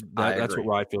 That's what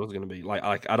right field is going to be.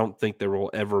 Like I don't think there will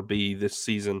ever be this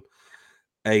season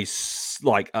a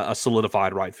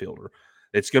solidified right fielder.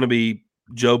 It's going to be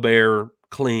Joe Bear,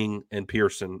 Kling, and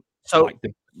Pearson. So,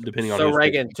 depending on so who's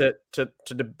Reagan, pitching.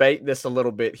 to debate this a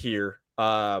little bit here,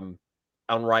 on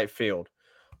right field.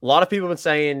 A lot of people have been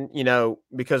saying,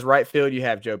 because right field you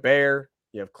have Joe Bear,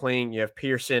 you have Kling, you have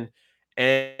Pearson,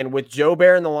 and with Joe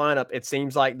Bear in the lineup, it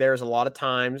seems like there's a lot of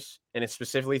times, and it's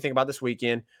specifically think about this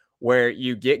weekend, where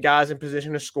you get guys in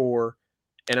position to score,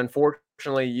 and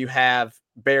unfortunately you have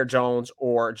Bear Jones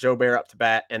or Joe Bear up to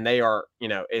bat, and they are,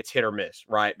 it's hit or miss,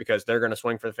 right? Because they're going to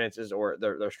swing for the fences or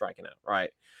they're striking out,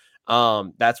 right?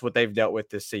 That's what they've dealt with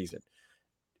this season.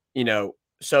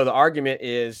 So the argument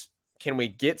is, can we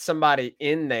get somebody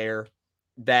in there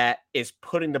that is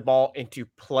putting the ball into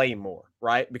play more,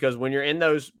 right? Because when you're in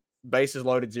those bases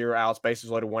loaded, 0 outs,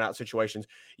 bases loaded, 1 out situations,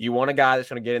 you want a guy that's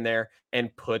going to get in there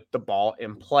and put the ball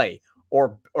in play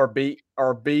or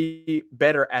be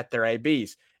better at their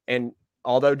ABs. And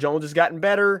although Jones has gotten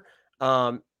better,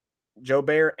 Joe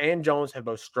Bear and Jones have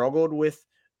both struggled with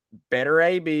better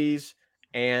ABs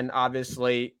and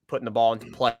obviously putting the ball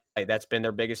into play. That's been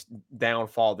their biggest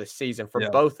downfall this season for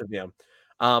both of them.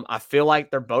 I feel like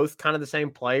they're both kind of the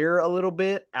same player a little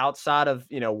bit outside of,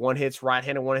 one hits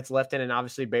right-handed, one hits left-handed, and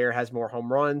obviously Bear has more home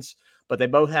runs, but they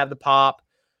both have the pop.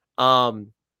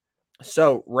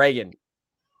 So Reagan,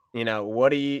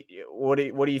 what do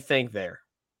you think there?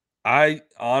 I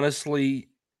honestly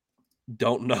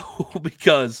don't know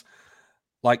because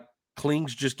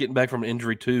Kling's just getting back from an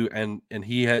injury too, and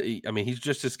he's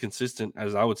just as consistent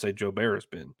as I would say Joe Bear has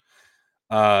been.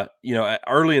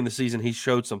 Early in the season, he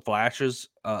showed some flashes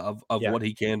of what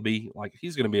he can be. Like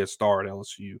he's going to be a star at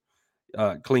LSU.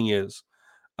 Kling is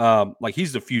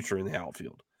he's the future in the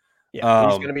outfield. Yeah,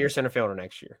 he's going to be your center fielder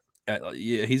next year.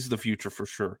 Yeah, he's the future for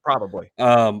sure. Probably.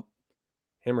 Him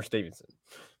or Stevenson.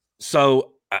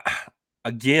 So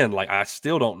again, I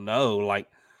still don't know.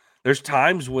 There's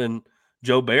times when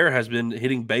Joe Bear has been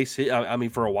hitting base hit. I mean,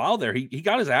 for a while there, he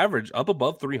got his average up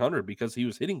above 300 because he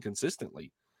was hitting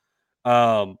consistently.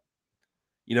 Kling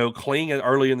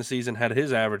early in the season had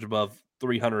his average above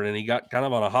 300, and he got kind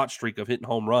of on a hot streak of hitting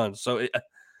home runs. So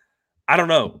I don't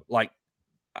know.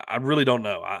 I really don't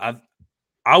know.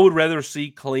 I would rather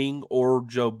see Kling or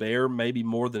Joe Bear maybe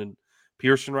more than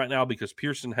Pearson right now because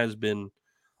Pearson has been,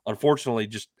 unfortunately,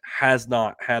 just has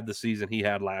not had the season he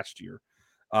had last year.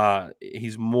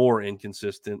 He's more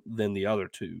inconsistent than the other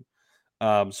two.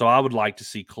 So I would like to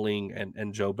see Kling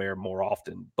and Joe Bear more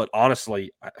often. But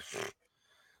honestly,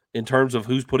 in terms of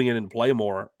who's putting it in play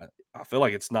more, I feel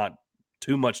like it's not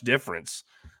too much difference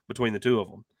between the two of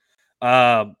them.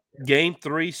 Game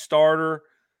 3 starter,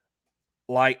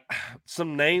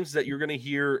 some names that you're going to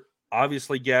hear,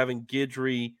 obviously Gavin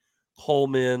Guidry,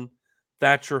 Coleman,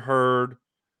 Thatcher Hurd.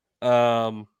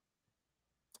 There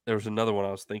was another one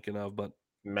I was thinking of, but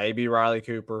maybe Riley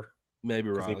Cooper. Maybe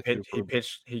Riley Cooper.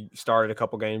 He started a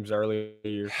couple games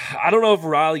earlier. I don't know if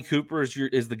Riley Cooper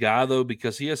is the guy though,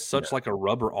 because he has such a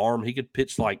rubber arm. He could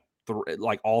pitch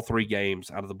all 3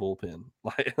 games out of the bullpen.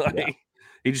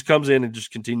 He just comes in and just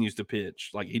continues to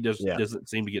pitch. He doesn't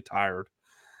seem to get tired.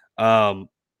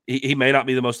 He may not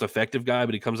be the most effective guy,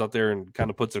 but he comes out there and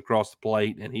kind of puts it across the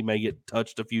plate, and he may get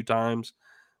touched a few times.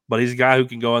 But he's a guy who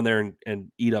can go in there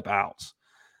and eat up outs.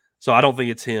 So I don't think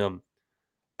it's him.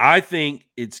 I think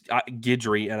it's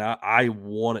Guidry, and I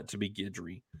want it to be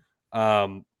Guidry.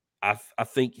 I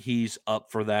think he's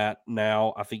up for that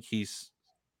now. I think it's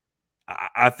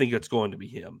going to be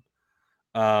him.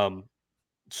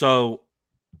 So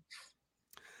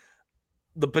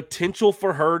the potential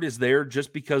for Hurd is there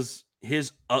just because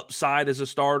his upside as a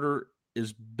starter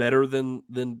is better than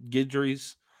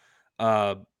Guidry's.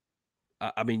 I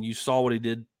mean, you saw what he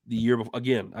did the year before.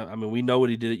 Again, I mean, we know what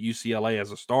he did at UCLA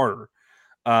as a starter.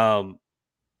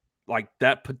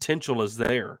 That potential is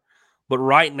there. But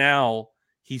right now,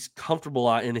 he's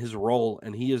comfortable in his role,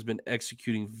 and he has been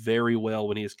executing very well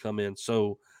when he has come in.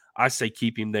 So I say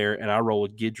keep him there, and I roll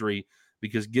with Guidry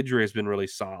because Guidry has been really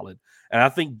solid. And I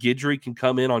think Guidry can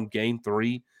come in on game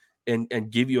 3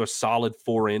 and give you a solid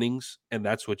 4 innings, and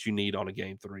that's what you need on a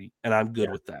game 3. And I'm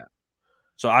good with that.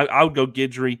 So I would go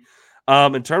Guidry.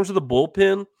 In terms of the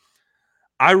bullpen,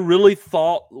 I really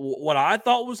thought what I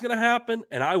thought was going to happen,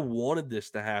 and I wanted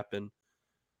this to happen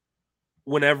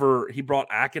whenever he brought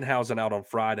Ackenhausen out on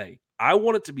Friday. I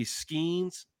want it to be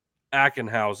Skeens,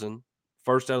 Ackenhausen,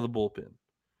 first out of the bullpen.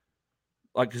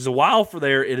 Because a while for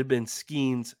there, it had been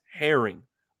Skeens, Herring.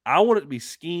 I want it to be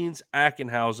Skeens,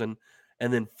 Ackenhausen,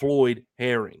 and then Floyd,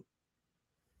 Herring.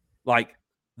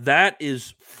 That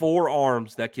is 4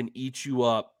 arms that can eat you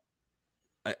up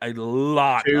a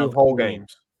lot 2 of whole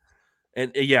games.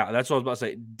 And that's what I was about to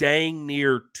say. Dang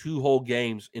near 2 whole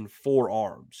games in 4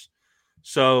 arms.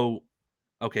 So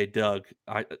Okay, Doug,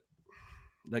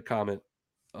 that comment.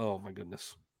 Oh my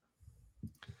goodness,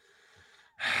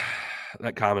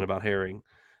 that comment about Herring,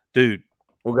 dude.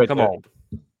 We'll go Come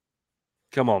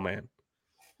to on, man.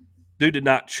 Dude did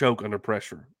not choke under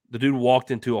pressure. The dude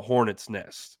walked into a hornet's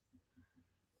nest.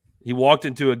 He walked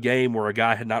into a game where a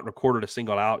guy had not recorded a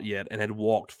single out yet and had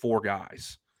walked 4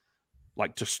 guys,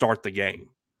 like, to start the game.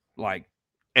 Like,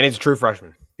 and he's a true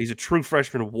freshman. he's a true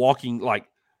freshman walking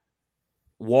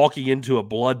into a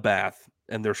bloodbath,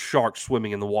 and there's sharks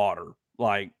swimming in the water.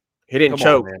 Like, He didn't come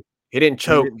on, choke. man. He didn't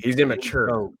choke. He's He didn't immature.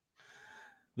 choke.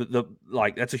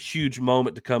 Like, that's a huge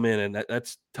moment to come in, and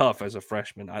that's tough as a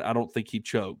freshman. I don't think he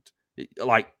choked.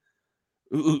 Like,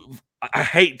 I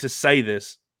hate to say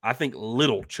this. I think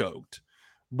Little choked,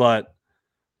 but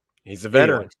He's a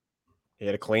veteran. anyway. He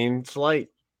had a clean slate.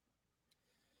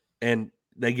 And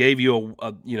they gave you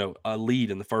a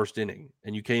lead in the first inning,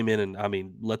 and you came in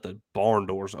and let the barn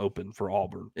doors open for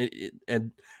Auburn.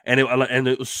 And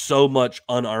it was so much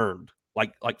unearned,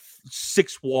 like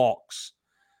 6 walks,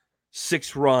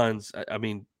 6 runs.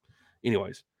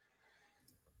 Anyways.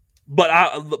 But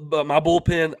my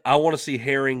bullpen, I want to see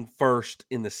Herring first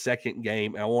in the second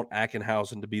game. And I want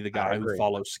Ackenhausen to be the guy who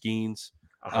follows Skeens.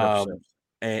 100%.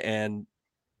 And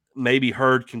maybe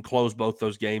Hurd can close both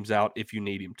those games out if you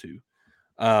need him to.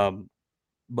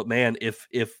 But man, if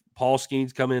Paul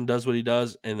Skeens come in and does what he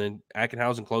does, and then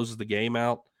Ackenhausen closes the game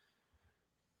out,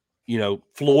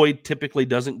 Floyd typically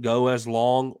doesn't go as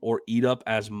long or eat up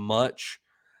as much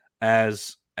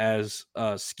as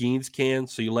Skeens can.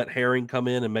 So you let Herring come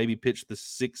in and maybe pitch the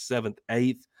 6th, 7th,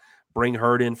 8th, bring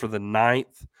Hurd in for the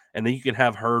 9th, and then you can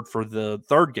have Hurd for the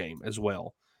 3rd game as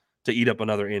well to eat up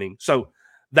another inning. So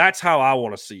that's how I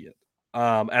want to see it.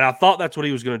 And I thought that's what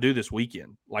he was going to do this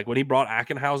weekend. Like, when he brought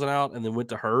Ackenhausen out and then went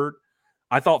to Hurd,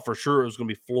 I thought for sure it was going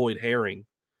to be Floyd Herring.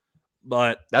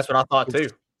 But that's what I thought too.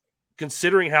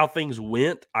 Considering how things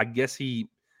went, I guess he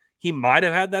might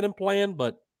have had that in plan,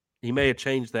 but he may have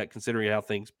changed that considering how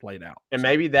things played out. And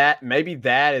maybe that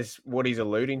is what he's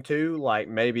alluding to. Like,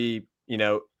 maybe,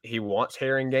 he wants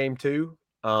Herring game 2.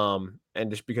 And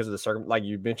just because of like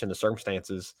you mentioned, the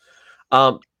circumstances.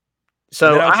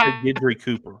 So I Guidry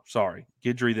Cooper. Sorry.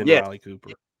 Guidry, then Riley Cooper.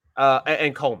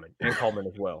 And Coleman. And Coleman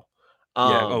as well.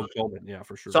 Coleman. Yeah,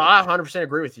 for sure. So I 100%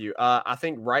 agree with you. I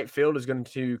think right field is going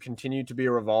to continue to be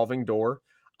a revolving door.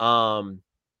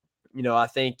 I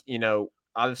think,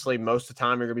 obviously most of the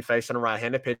time you're going to be facing a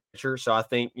right-handed pitcher. So I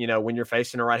think, when you're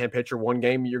facing a right-handed pitcher, one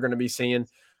game you're going to be seeing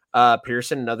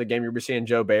Pearson, another game you're going to be seeing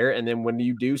Joe Bear. And then when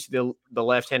you do see the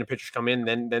left-handed pitchers come in,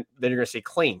 then you're going to see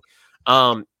Clean.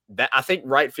 That I think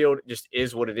right field just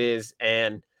is what it is.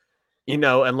 And,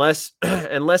 unless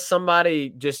somebody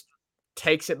just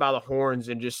takes it by the horns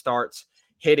and just starts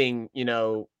hitting,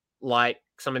 like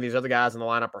some of these other guys in the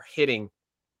lineup are hitting,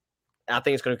 I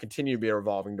think it's going to continue to be a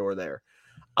revolving door there.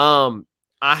 I'm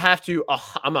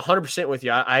 100% with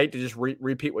you. I hate to just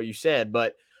repeat what you said,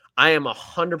 but I am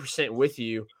 100% with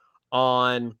you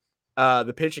on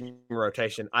the pitching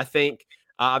rotation. I think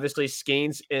obviously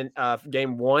Skeens in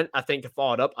game 1, I think to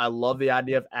follow it up, I love the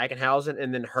idea of Ackenhausen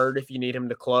and then Hurd if you need him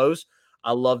to close.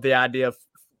 I love the idea of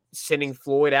sending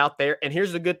Floyd out there. And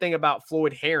here's the good thing about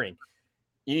Floyd Herring.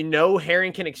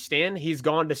 Herring can extend. He's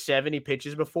gone to 70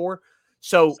 pitches before.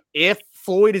 So if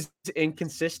Floyd is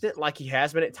inconsistent like he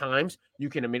has been at times, you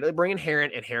can immediately bring in Herring,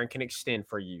 and Herring can extend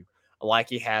for you like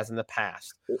he has in the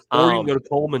past. Or you can go to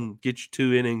Coleman, get you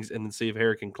 2 innings, and then see if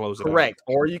Herring can close it out. Correct.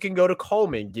 Or you can go to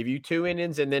Coleman, give you 2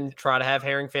 innings, and then try to have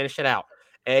Herring finish it out.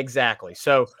 Exactly.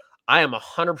 So I am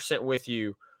 100% with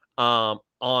you on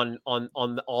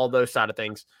all those side of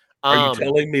things. Are you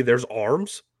telling me there's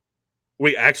arms?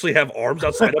 We actually have arms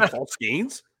outside of Paul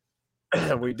Skeens?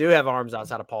 We do have arms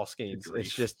outside of Paul Skeens.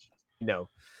 It's just,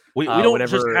 we don't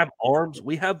just have arms.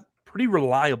 We have pretty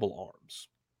reliable arms.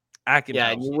 Yeah,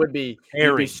 and you'd be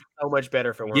so much better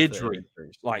if it weren't for the injuries.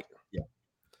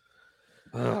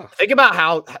 Think about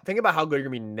how good you're gonna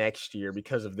be next year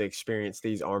because of the experience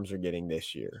these arms are getting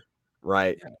this year,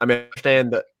 right? Yeah. I mean,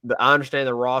 I understand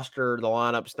the roster, the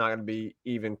lineup's not gonna be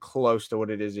even close to what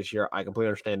it is this year. I completely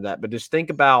understand that, but just think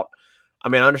about. I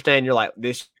mean, I understand you're like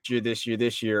this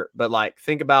year, but like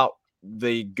think about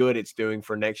the good it's doing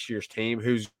for next year's team,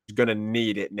 who's going to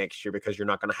need it next year because you're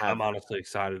not going to have. I'm honestly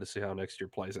excited to see how next year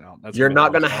plays out. You're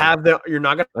not going to have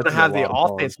the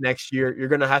offense next year. You're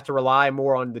going to have to rely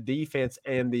more on the defense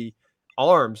and the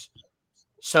arms.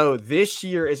 So this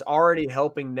year is already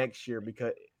helping next year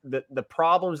because the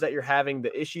problems that you're having,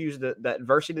 the issues, the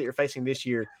adversity that you're facing this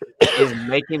year is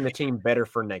making the team better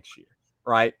for next year,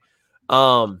 right?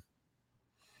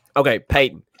 Okay,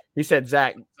 Peyton. He said,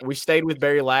 Zach, we stayed with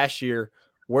Barry last year.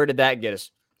 Where did that get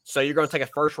us? So you're going to take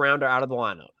a first rounder out of the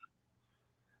lineup.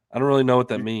 I don't really know what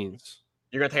that means.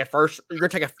 You're going to take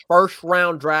a first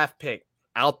round draft pick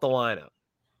out the lineup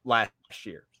last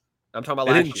year. I'm talking about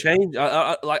It last didn't year. change.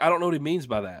 I don't know what he means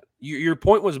by that. Your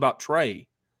point was about Trey,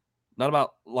 not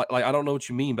about like I don't know what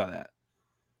you mean by that.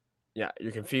 Yeah,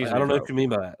 you're confusing. I don't know what you mean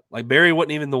by that. Like Barry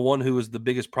wasn't even the one who was the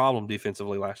biggest problem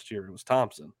defensively last year. It was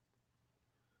Thompson.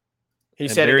 He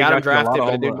said it got him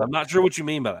drafted, but I'm not sure what you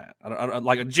mean by that.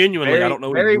 I genuinely, I don't know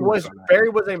what Barry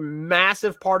was a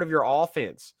massive part of your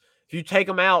offense. If you take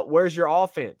him out, where's your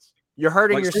offense? You're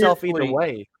hurting yourself either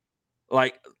way.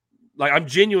 Like I'm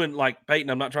genuine, like Peyton.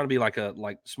 I'm not trying to be like a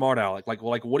smart aleck. Like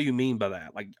what do you mean by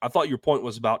that? Like I thought your point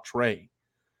was about Trey.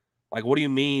 Like what do you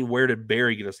mean? Where did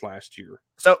Barry get us last year?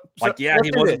 So he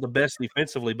wasn't the best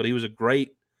defensively, but he was a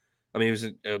great. I mean, he was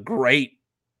a great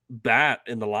bat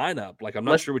in the lineup. Like I'm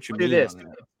not sure what you mean by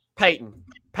that.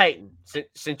 Peyton,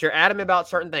 since you're adamant about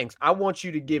certain things, I want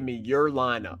you to give me your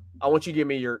lineup. I want you to give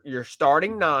me your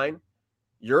starting 9,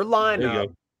 your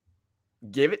lineup.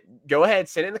 Go ahead,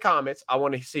 send it in the comments. I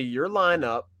want to see your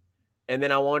lineup, and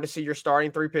then I want to see your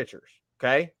starting 3 pitchers.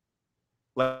 Okay,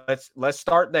 let's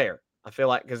start there. I feel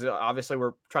like because obviously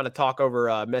we're trying to talk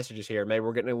over messages here. Maybe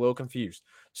we're getting a little confused.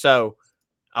 So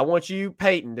I want you,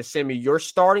 Peyton, to send me your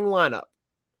starting lineup,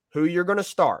 who you're going to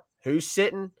start, who's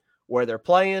sitting, where they're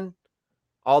playing,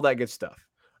 all that good stuff.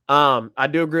 I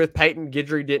do agree with Peyton.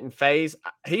 Guidry didn't phase.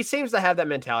 He seems to have that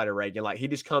mentality, Reagan. Like he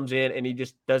just comes in and he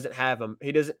just doesn't have him.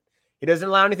 He doesn't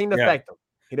allow anything to affect him.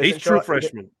 He's true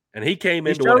freshman, and he came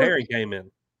into what Harry came in.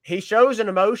 He shows an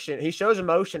emotion. He shows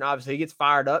emotion. Obviously, he gets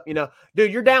fired up. You know,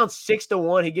 dude, you're down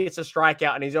 6-1. He gets a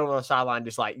strikeout, and he's over on the sideline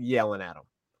just like yelling at him.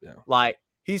 Yeah, like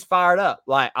he's fired up.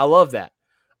 Like I love that.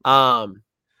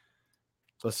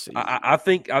 Let's see. I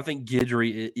think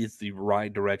Guidry is the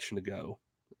right direction to go,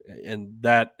 and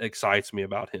that excites me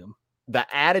about him. The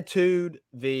attitude,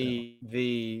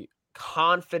 the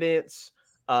confidence,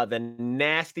 the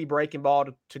nasty breaking ball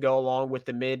to go along with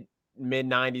the mid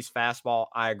 90s fastball.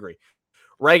 I agree.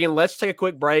 Reagan, let's take a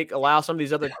quick break. Allow some of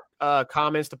these other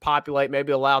comments to populate.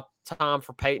 Maybe allow time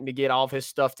for Peyton to get all of his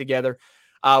stuff together.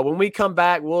 When we come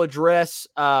back, we'll address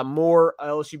more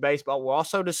LSU baseball. We'll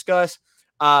also discuss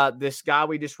this guy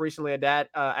we just recently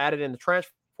added in the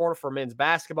transfer portal for men's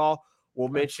basketball. We'll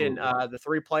mention the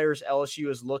 3 players LSU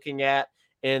is looking at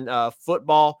in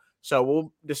football. So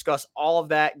we'll discuss all of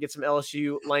that, get some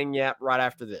LSU Lagniappe right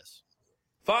after this.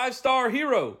 5-Star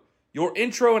Hero, your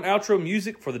intro and outro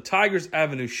music for the Tigers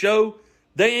Avenue show.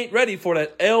 They ain't ready for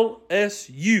that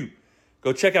LSU.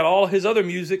 Go check out all his other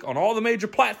music on all the major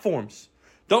platforms.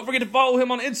 Don't forget to follow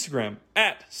him on Instagram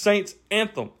at Saints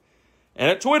Anthem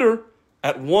and at Twitter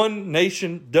at One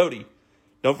Nation Doty.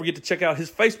 Don't forget to check out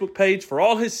his Facebook page for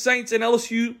all his Saints and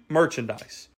LSU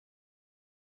merchandise.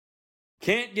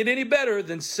 Can't get any better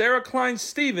than Sarah Klein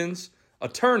Stevens,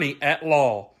 attorney at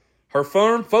law. Her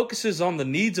firm focuses on the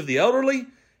needs of the elderly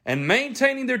and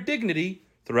maintaining their dignity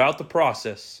throughout the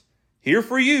process. Here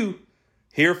for you,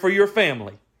 here for your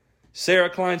family. Sarah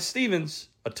Klein Stevens,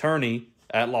 attorney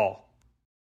at law.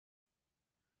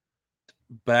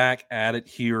 Back at it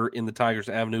here in the Tigers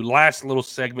Avenue. Last little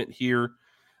segment here.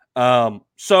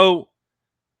 So,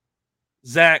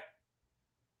 Zach,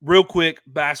 real quick,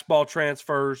 basketball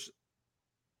transfers.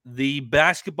 The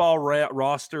basketball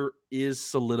roster is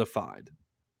solidified.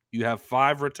 You have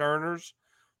 5 returners.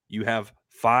 You have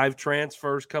 5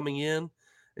 transfers coming in,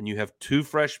 and you have 2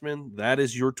 freshmen. That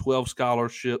is your 12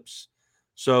 scholarships.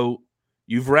 So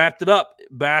you've wrapped it up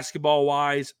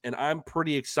basketball-wise, and I'm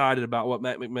pretty excited about what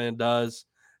Matt McMahon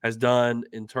has done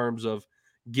in terms of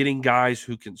getting guys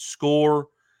who can score,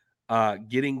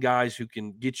 getting guys who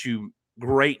can get you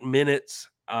great minutes,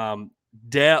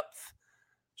 depth.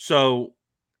 So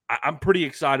I'm pretty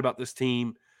excited about this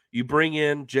team. You bring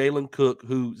in Jalen Cook,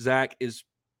 who, Zach, is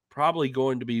probably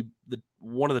going to be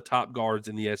one of the top guards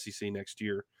in the SEC next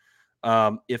year,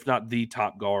 if not the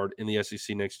top guard in the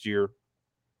SEC next year.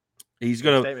 He is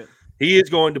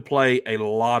going to play a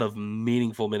lot of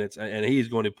meaningful minutes, and he is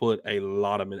going to put a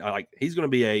lot of minutes. Like he's going to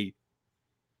be a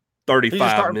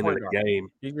 35-minute game.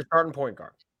 He's your starting point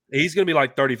guard. He's going to be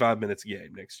like 35 minutes a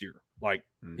game next year. Like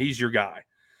he's your guy.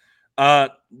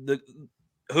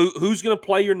 Who's going to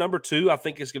play your number 2? I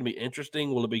think it's going to be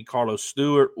interesting. Will it be Carlos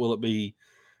Stewart? Will it be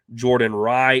Jordan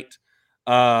Wright?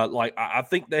 I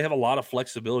think they have a lot of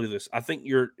flexibility to this. I think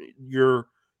your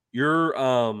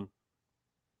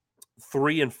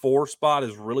 3 and 4 spot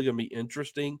is really going to be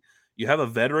interesting. You have a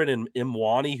veteran in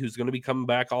Mwani who's going to be coming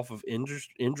back off of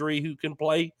injury who can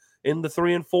play in the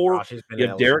 3 and 4. You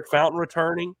have Derek Fountain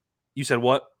returning. You said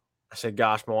what? I said,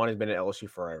 gosh, Mwani's been at LSU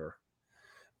forever.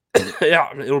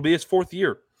 Yeah, it'll be his 4th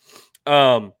year.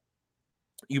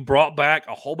 You brought back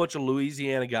a whole bunch of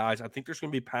Louisiana guys. I think there's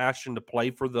going to be passion to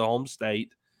play for the home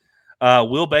state.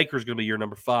 Will Baker is going to be your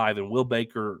number 5, and Will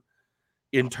Baker,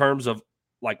 in terms of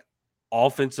like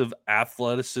offensive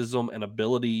athleticism and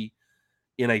ability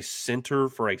in a center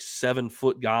for a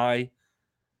 7-foot guy,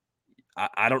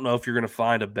 I don't know if you're going to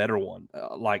find a better one.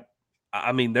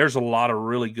 There's a lot of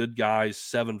really good guys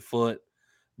 7 foot,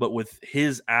 but with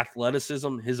his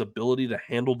athleticism, his ability to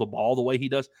handle the ball the way he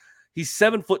does, he's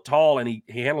 7 foot tall and he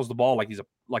handles the ball like he's a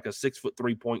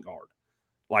 6'3" point guard.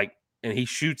 And he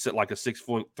shoots it like a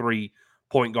 6'3"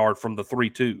 point guard from the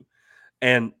 3-2.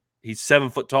 And he's 7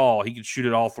 foot tall. He can shoot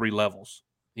at all 3 levels.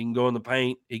 He can go in the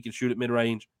paint, he can shoot at mid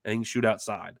range, and he can shoot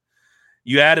outside.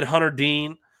 You added Hunter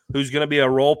Dean, who's going to be a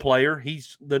role player.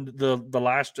 He's the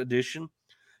last addition.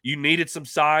 You needed some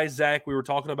size, Zach. We were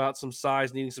talking about some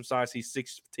size, needing some size. He's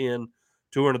 6'10",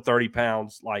 230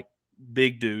 pounds, like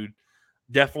big dude.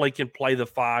 Definitely can play the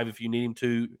 5 if you need him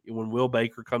to. When Will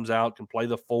Baker comes out, can play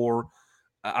the 4.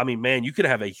 Man, you could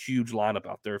have a huge lineup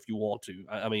out there if you want to.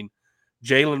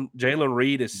 Jalen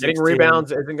Reed is 6'10". Getting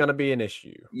rebounds isn't going to be an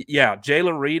issue. Yeah,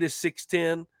 Jalen Reed is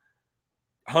 6'10".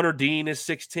 Hunter Dean is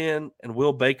 6'10", and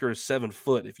Will Baker is 7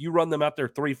 foot. If you run them out there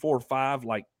 3, 4, 5,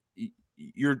 like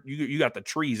you got the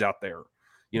trees out there,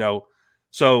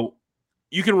 So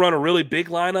you can run a really big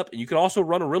lineup, and you can also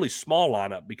run a really small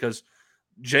lineup because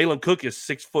Jalen Cook is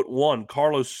 6'1",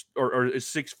 Carlos or is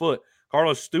 6 foot.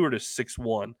 Carlos Stewart is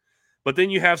 6'1", but then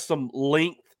you have some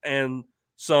length and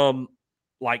some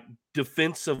like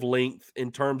defensive length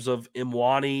in terms of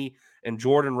Imwani and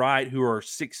Jordan Wright, who are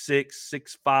 6'6",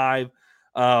 6'5".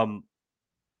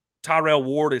 Tyrell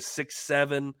Ward is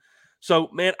 6'7". So,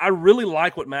 man, I really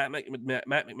like what Matt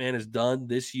McMahon has done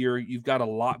this year. You've got a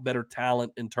lot better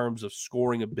talent in terms of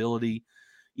scoring ability.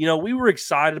 We were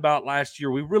excited about last year.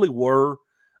 We really were.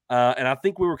 And I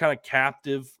think we were kind of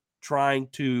captive trying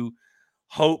to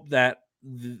hope that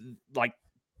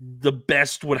the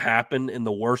best would happen in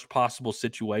the worst possible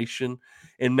situation.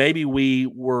 And maybe we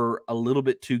were a little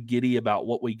bit too giddy about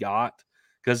what we got,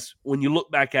 because when you look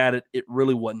back at it, it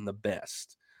really wasn't the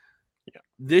best. Yeah.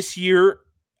 This year,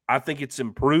 I think it's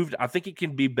improved. I think it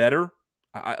can be better.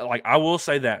 I will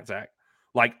say that, Zach.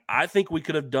 I think we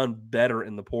could have done better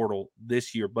in the portal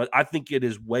this year, but I think it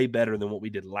is way better than what we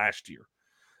did last year.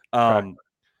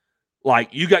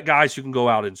 You got guys who can go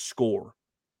out and score,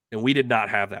 and we did not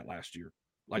have that last year.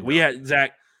 We had,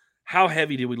 Zach, how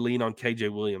heavy did we lean on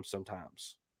KJ Williams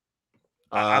sometimes?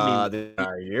 The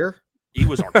entire year? He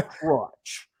was our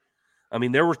crutch.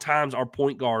 There were times our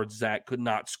point guards, Zach, could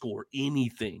not score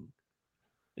anything.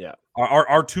 Yeah.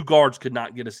 Our 2 guards could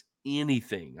not get us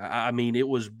anything. It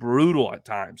was brutal at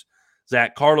times.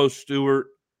 Zach, Carlos Stewart,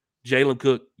 Jalen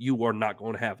Cook, you are not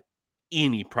going to have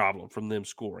any problem from them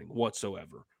scoring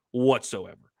whatsoever.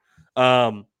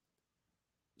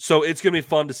 So it's going to be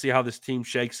fun to see how this team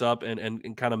shakes up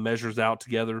and kind of measures out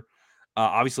together.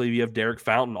 Obviously, you have Derek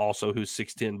Fountain also, who's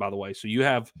 6'10", by the way. So you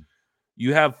have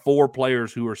 4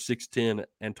 players who are 6'10"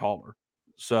 and taller.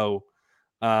 So,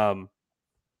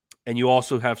 and you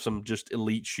also have some just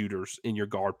elite shooters in your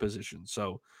guard position.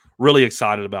 So really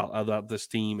excited about this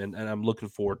team, and I'm looking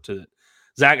forward to it.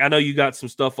 Zach, I know you got some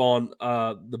stuff on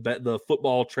the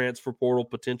football transfer portal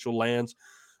potential lands.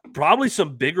 Probably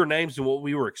some bigger names than what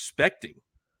we were expecting.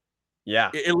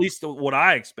 Yeah. At least what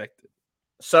I expected.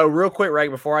 So real quick, Ray,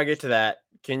 before I get to that,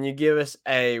 can you give us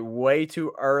a way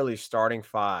too early starting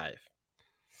 5?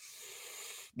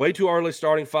 Way too early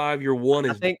starting 5. Your one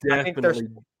is definitely.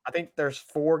 I think there's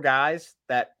 4 guys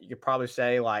that you could probably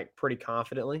say pretty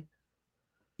confidently.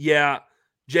 Yeah,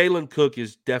 Jalen Cook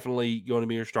is definitely going to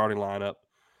be your starting lineup.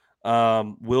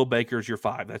 Will Baker is your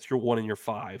 5. That's your 1 and your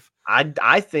 5.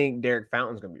 I think Derek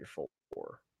Fountain's going to be your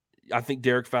 4. I think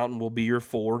Derek Fountain will be your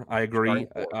 4. I agree.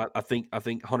 4. I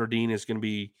think Hunter Dean is going to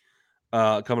be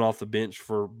coming off the bench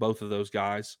for both of those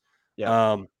guys.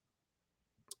 Yeah.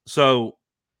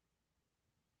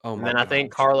 And then I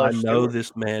think Carlos. I know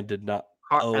this man did not.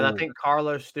 And I think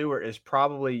Carlos Stewart is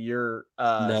probably your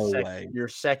way. Your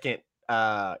second,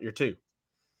 your 2.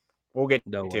 We'll get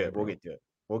to it. We'll get to it.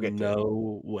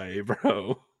 No way,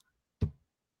 bro.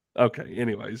 Okay.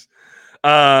 Anyways,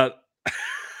 wow,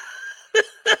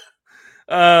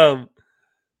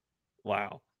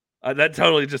 that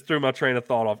totally just threw my train of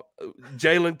thought off.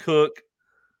 Jalen Cook,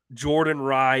 Jordan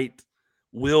Wright,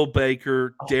 Will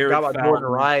Baker, Derek Fountain. Jordan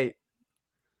Wright.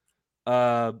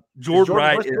 Jordan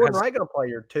Wright going to play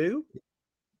your 2?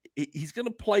 He's going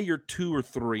to play your 2 or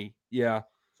 3. Yeah.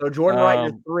 So Jordan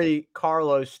Wright your 3,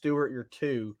 Carlos Stewart your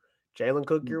 2, Jalen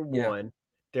Cook your 1,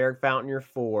 Derek Fountain your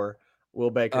 4, Will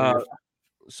Baker your 5.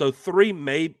 So 3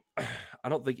 may. I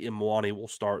don't think Imwani will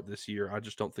start this year. I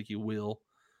just don't think he will.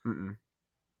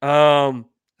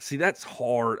 See, that's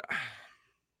hard.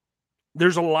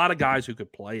 There's a lot of guys who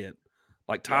could play it.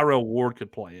 Like Tyrell Ward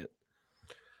could play it.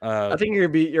 I think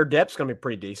your depth's going to be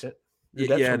pretty decent.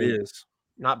 Yeah, it is.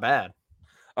 Not bad.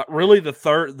 Really, the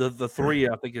 3,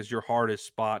 I think, is your hardest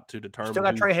spot to determine. Still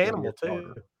got Trey Hannibal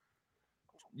too.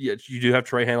 Yeah, you do have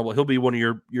Trey Hannibal. He'll be one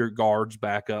of your guards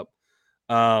back up.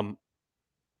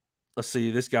 Let's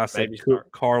see. This guy said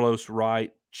Carlos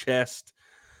Wright, Chest.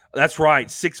 That's right.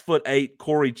 6'8",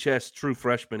 Corey Chest, true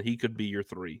freshman. He could be your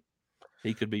 3.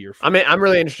 He could be your 4. I mean, I'm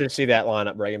really interested to see that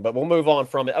lineup, Reagan, but we'll move on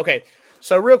from it. Okay,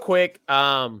 so real quick,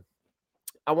 I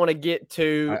want to get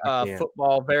to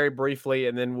football very briefly,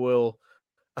 and then we'll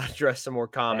address some more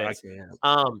comments.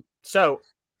 So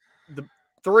the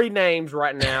 3 names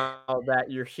right now that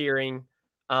you're hearing,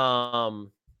 and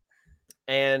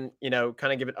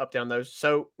kind of give an update on those.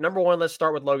 So number 1, let's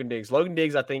start with Logan Diggs. Logan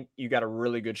Diggs, I think you got a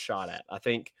really good shot at. I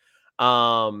think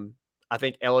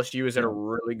LSU is in a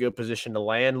really good position to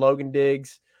land Logan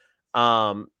Diggs.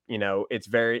 It's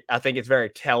very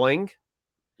telling,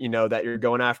 that you're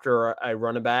going after a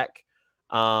running back,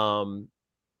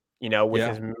 with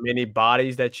as many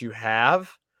bodies that you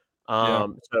have.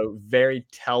 So very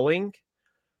telling.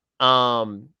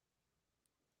 The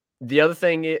other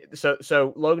thing is,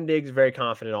 so Logan Diggs is very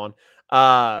confident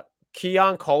on.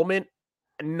 Keon Coleman,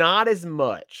 not as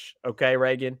much. Okay,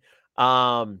 Reagan.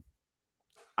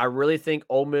 I really think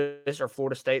Ole Miss or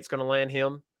Florida State's going to land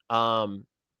him. I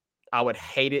would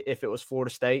hate it if it was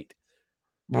Florida State.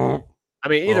 I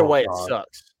mean, either way, it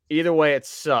sucks. Either way, it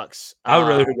sucks. I would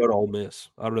rather go to Ole Miss.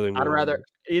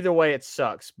 Either way, it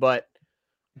sucks. But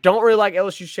don't really like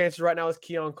LSU's chances right now with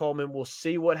Keon Coleman. We'll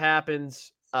see what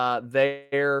happens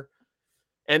there.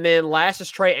 And then last is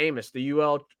Trey Amos, the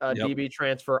UL DB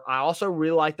transfer. I also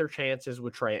really like their chances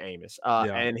with Trey Amos.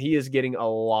 And he is getting a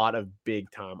lot of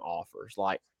big-time offers,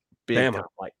 like big time,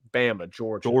 like Bama,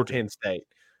 Georgia, Penn State,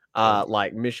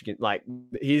 like Michigan. Like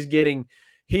he's getting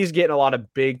a lot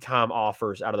of big-time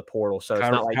offers out of the portal. So it's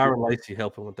not like Kyron Lacey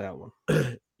helping with that one.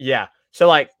 Yeah. So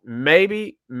like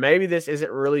maybe this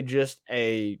isn't really just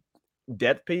a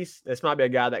depth piece. This might be a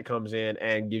guy that comes in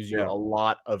and gives you a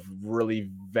lot of really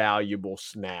valuable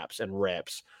snaps and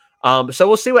reps. So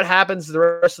we'll see what happens the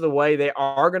rest of the way. They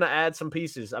are going to add some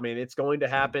pieces. I mean, it's going to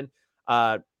happen.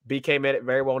 BK made it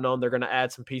very well known they're going to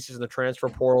add some pieces in the transfer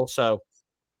portal. So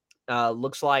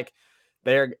looks like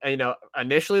they're,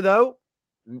 initially though,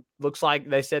 looks like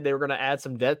they said they were going to add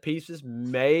some depth pieces.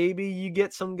 Maybe you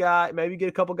get maybe get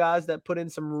a couple guys that put in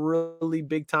some really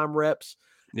big time reps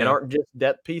and aren't just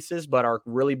depth pieces, but are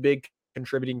really big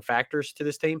contributing factors to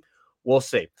this team. We'll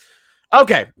see.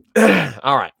 Okay.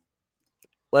 All right.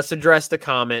 Let's address the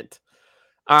comment.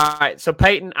 All right. So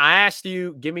Peyton, I asked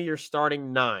you, give me your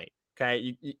starting 9.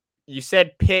 Okay. You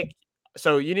said pick.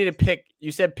 So you need to pick.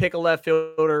 You said pick a left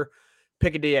fielder,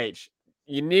 pick a DH.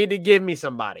 You need to give me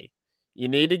somebody.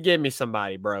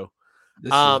 Bro.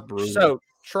 This is brutal. So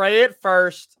Trey at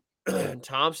first,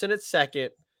 Thompson at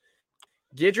second,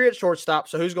 Guidry at shortstop.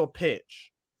 So who's going to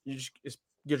pitch? Is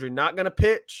Guidry not going to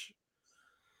pitch?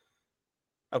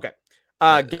 Okay.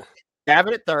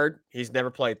 Gavin at third. He's never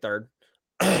played third.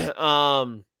 Pick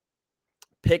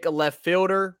a left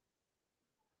fielder.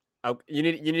 Oh, you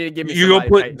need to give me. You're gonna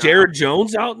put Jared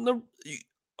Jones out in the.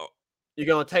 You're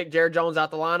gonna take Jared Jones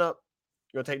out the lineup.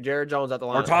 You're gonna take Jared Jones out the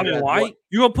lineup. Or Tommy White.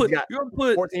 You're gonna put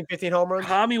 14, 15 home runs.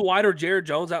 Tommy White or Jared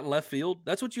Jones out in left field.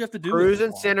 That's what you have to do.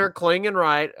 Cruising center, clinging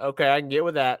right. Okay, I can get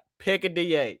with that. Pick a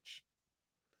DH.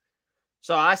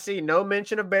 So I see no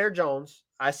mention of Bear Jones.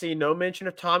 I see no mention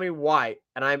of Tommy White,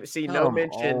 and I see no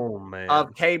mention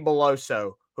of Kay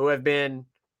Beloso, who have been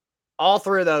all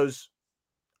 3 of those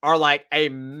are like a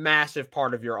massive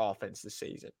part of your offense this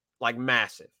season. Like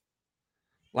massive.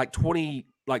 Like 30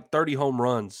 home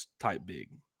runs type big.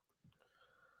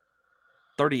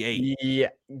 38. Yeah.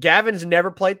 Gavin's never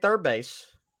played third base.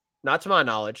 Not to my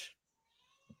knowledge.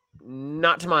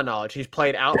 He's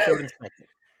played outfield and second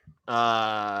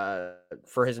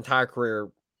for his entire career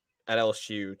at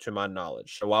LSU, to my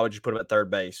knowledge. So why would you put him at third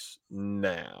base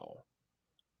now?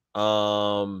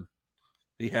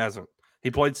 He hasn't. He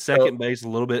played second base a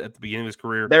little bit at the beginning of his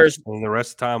career. And the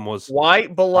rest of the time was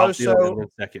White, Beloso,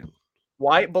 second.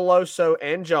 White, Beloso,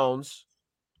 and Jones.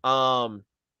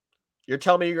 You're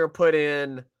telling me you're going to put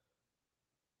in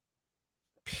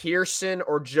Pearson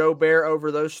or Joe Bear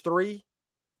over those 3?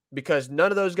 Because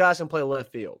none of those guys can play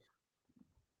left field.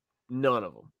 None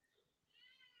of them.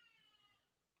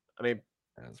 I mean,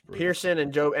 Pearson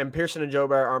and Joe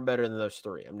Bear aren't better than those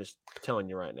 3. I'm just telling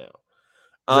you right now.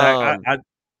 Zach,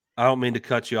 I don't mean to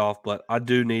cut you off, but I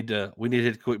do need to. We need to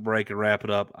hit a quick break and wrap it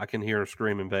up. I can hear a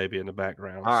screaming baby in the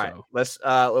background. All right, so.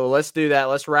 let's do that.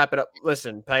 Let's wrap it up.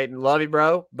 Listen, Peyton, love you,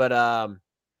 bro, but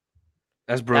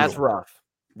That's brutal. that's rough.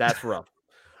 That's rough.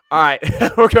 All right,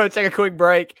 we're going to take a quick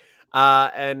break,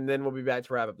 and then we'll be back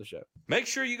to wrap up the show. Make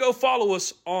sure you go follow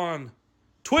us on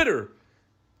Twitter,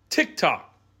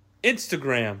 TikTok,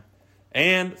 Instagram,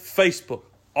 and Facebook,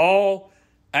 all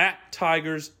at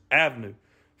Tigers Avenue,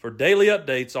 for daily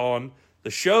updates on the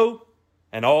show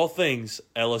and all things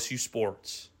LSU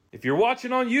Sports. If you're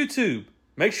watching on YouTube,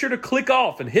 make sure to click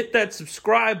off and hit that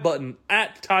subscribe button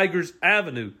at Tigers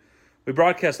Avenue. We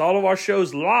broadcast all of our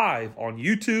shows live on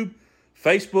YouTube,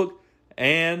 Facebook,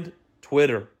 and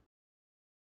Twitter.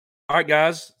 All right,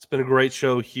 guys, it's been a great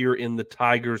show here in the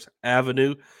Tigers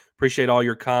Avenue. Appreciate all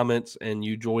your comments and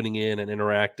you joining in and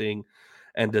interacting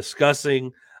and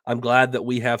discussing. I'm glad that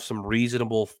we have some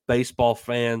reasonable baseball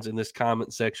fans in this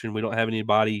comment section. We don't have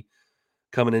anybody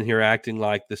coming in here acting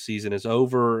like the season is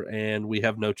over and we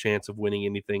have no chance of winning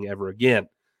anything ever again.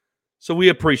 So we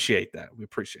appreciate that.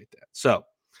 So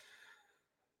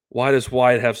why does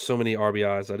White have so many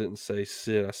RBIs? I didn't say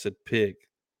Sid. I said Pig.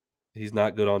 He's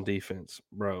not good on defense,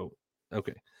 bro.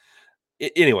 Okay.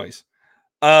 Anyways,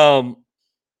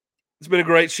 it's been a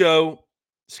great show.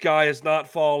 Sky is not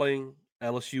falling.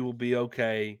 LSU will be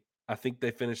okay. I think they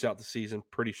finished out the season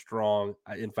pretty strong.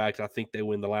 In fact, I think they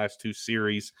win the last two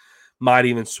series, might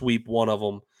even sweep one of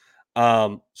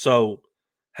them. So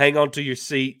hang on to your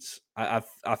seats. I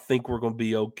think we're going to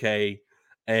be okay,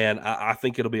 and I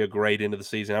think it'll be a great end of the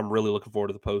season. I'm really looking forward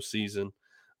to the postseason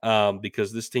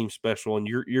because this team's special, and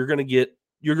you're going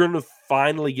to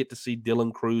finally get to see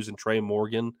Dylan Cruz and Trey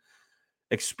Morgan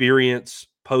experience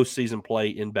postseason play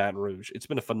in Baton Rouge. It's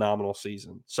been a phenomenal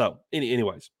season. So,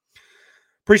 anyways,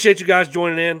 appreciate you guys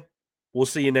joining in. We'll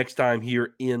see you next time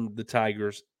here in the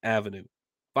Tigers Avenue.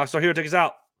 5-Star Hero, take us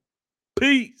out.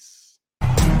 Peace. Who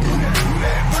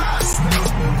that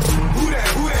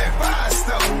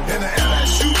 5-star? And the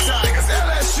LSU Tigers,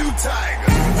 LSU Tigers.